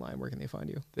find you online, where can they find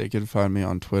you? They can find me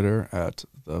on Twitter at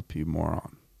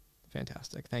 @ThePMoron.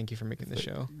 Fantastic. Thank you for making the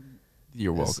show.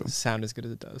 You're welcome. Sound as good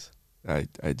as it does. I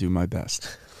do my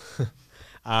best.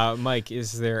 Mike,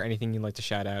 is there anything you'd like to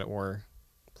shout out or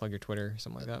plug your Twitter,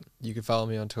 something like that? You can follow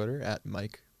me on Twitter at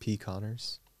Mike P.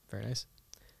 Connors. Very nice.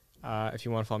 If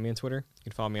you want to follow me on Twitter, you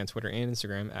can follow me on Twitter and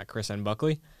Instagram at Chris N.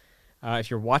 Buckley.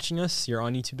 If you're watching us, you're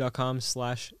on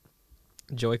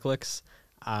youtube.com/joyclicks,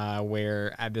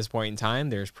 where at this point in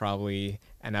time, there's probably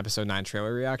an episode 9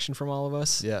 trailer reaction from all of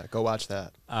us. Yeah, go watch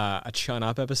that. A Chun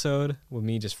Up episode with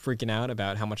me just freaking out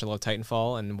about how much I love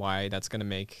Titanfall and why that's going to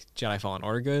make Jedi Fallen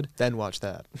Order good. Then watch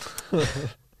that.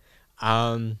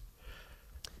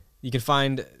 You can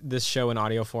find this show in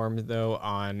audio form, though,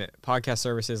 on podcast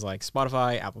services like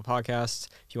Spotify, Apple Podcasts.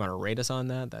 If you want to rate us on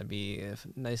that, that'd be a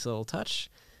nice little touch.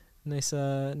 Nice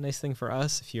thing for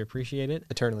us if you appreciate it.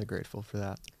 Eternally grateful for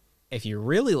that. If you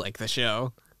really like the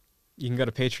show, you can go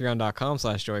to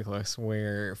patreon.com/joyclicks,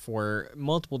 where for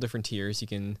multiple different tiers, you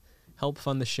can help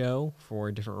fund the show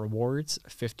for different rewards.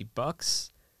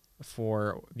 $50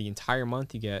 for the entire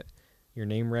month. You get your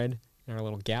name read in our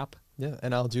little gap. Yeah,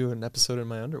 and I'll do an episode in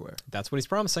my underwear. That's what he's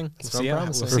promising. That's what I'm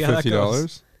promising. We'll see how that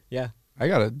goes. $50? Yeah.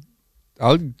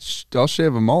 I'll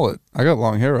shave a mullet. I got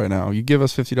long hair right now. You give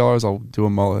us $50, I'll do a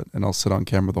mullet, and I'll sit on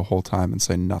camera the whole time and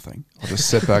say nothing. I'll just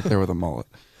sit back there with a mullet.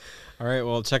 All right.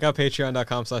 Well, check out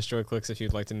patreon.com/joyclicks if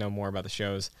you'd like to know more about the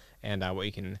shows and what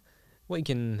you can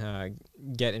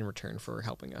get in return for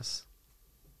helping us.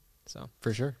 So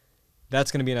for sure,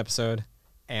 that's going to be an episode,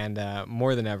 and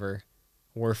more than ever,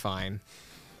 we're fine.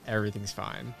 Everything's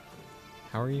fine.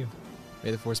 How are you?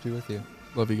 May the Force be with you.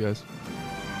 Love you guys.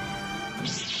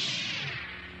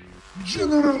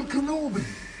 General Kenobi.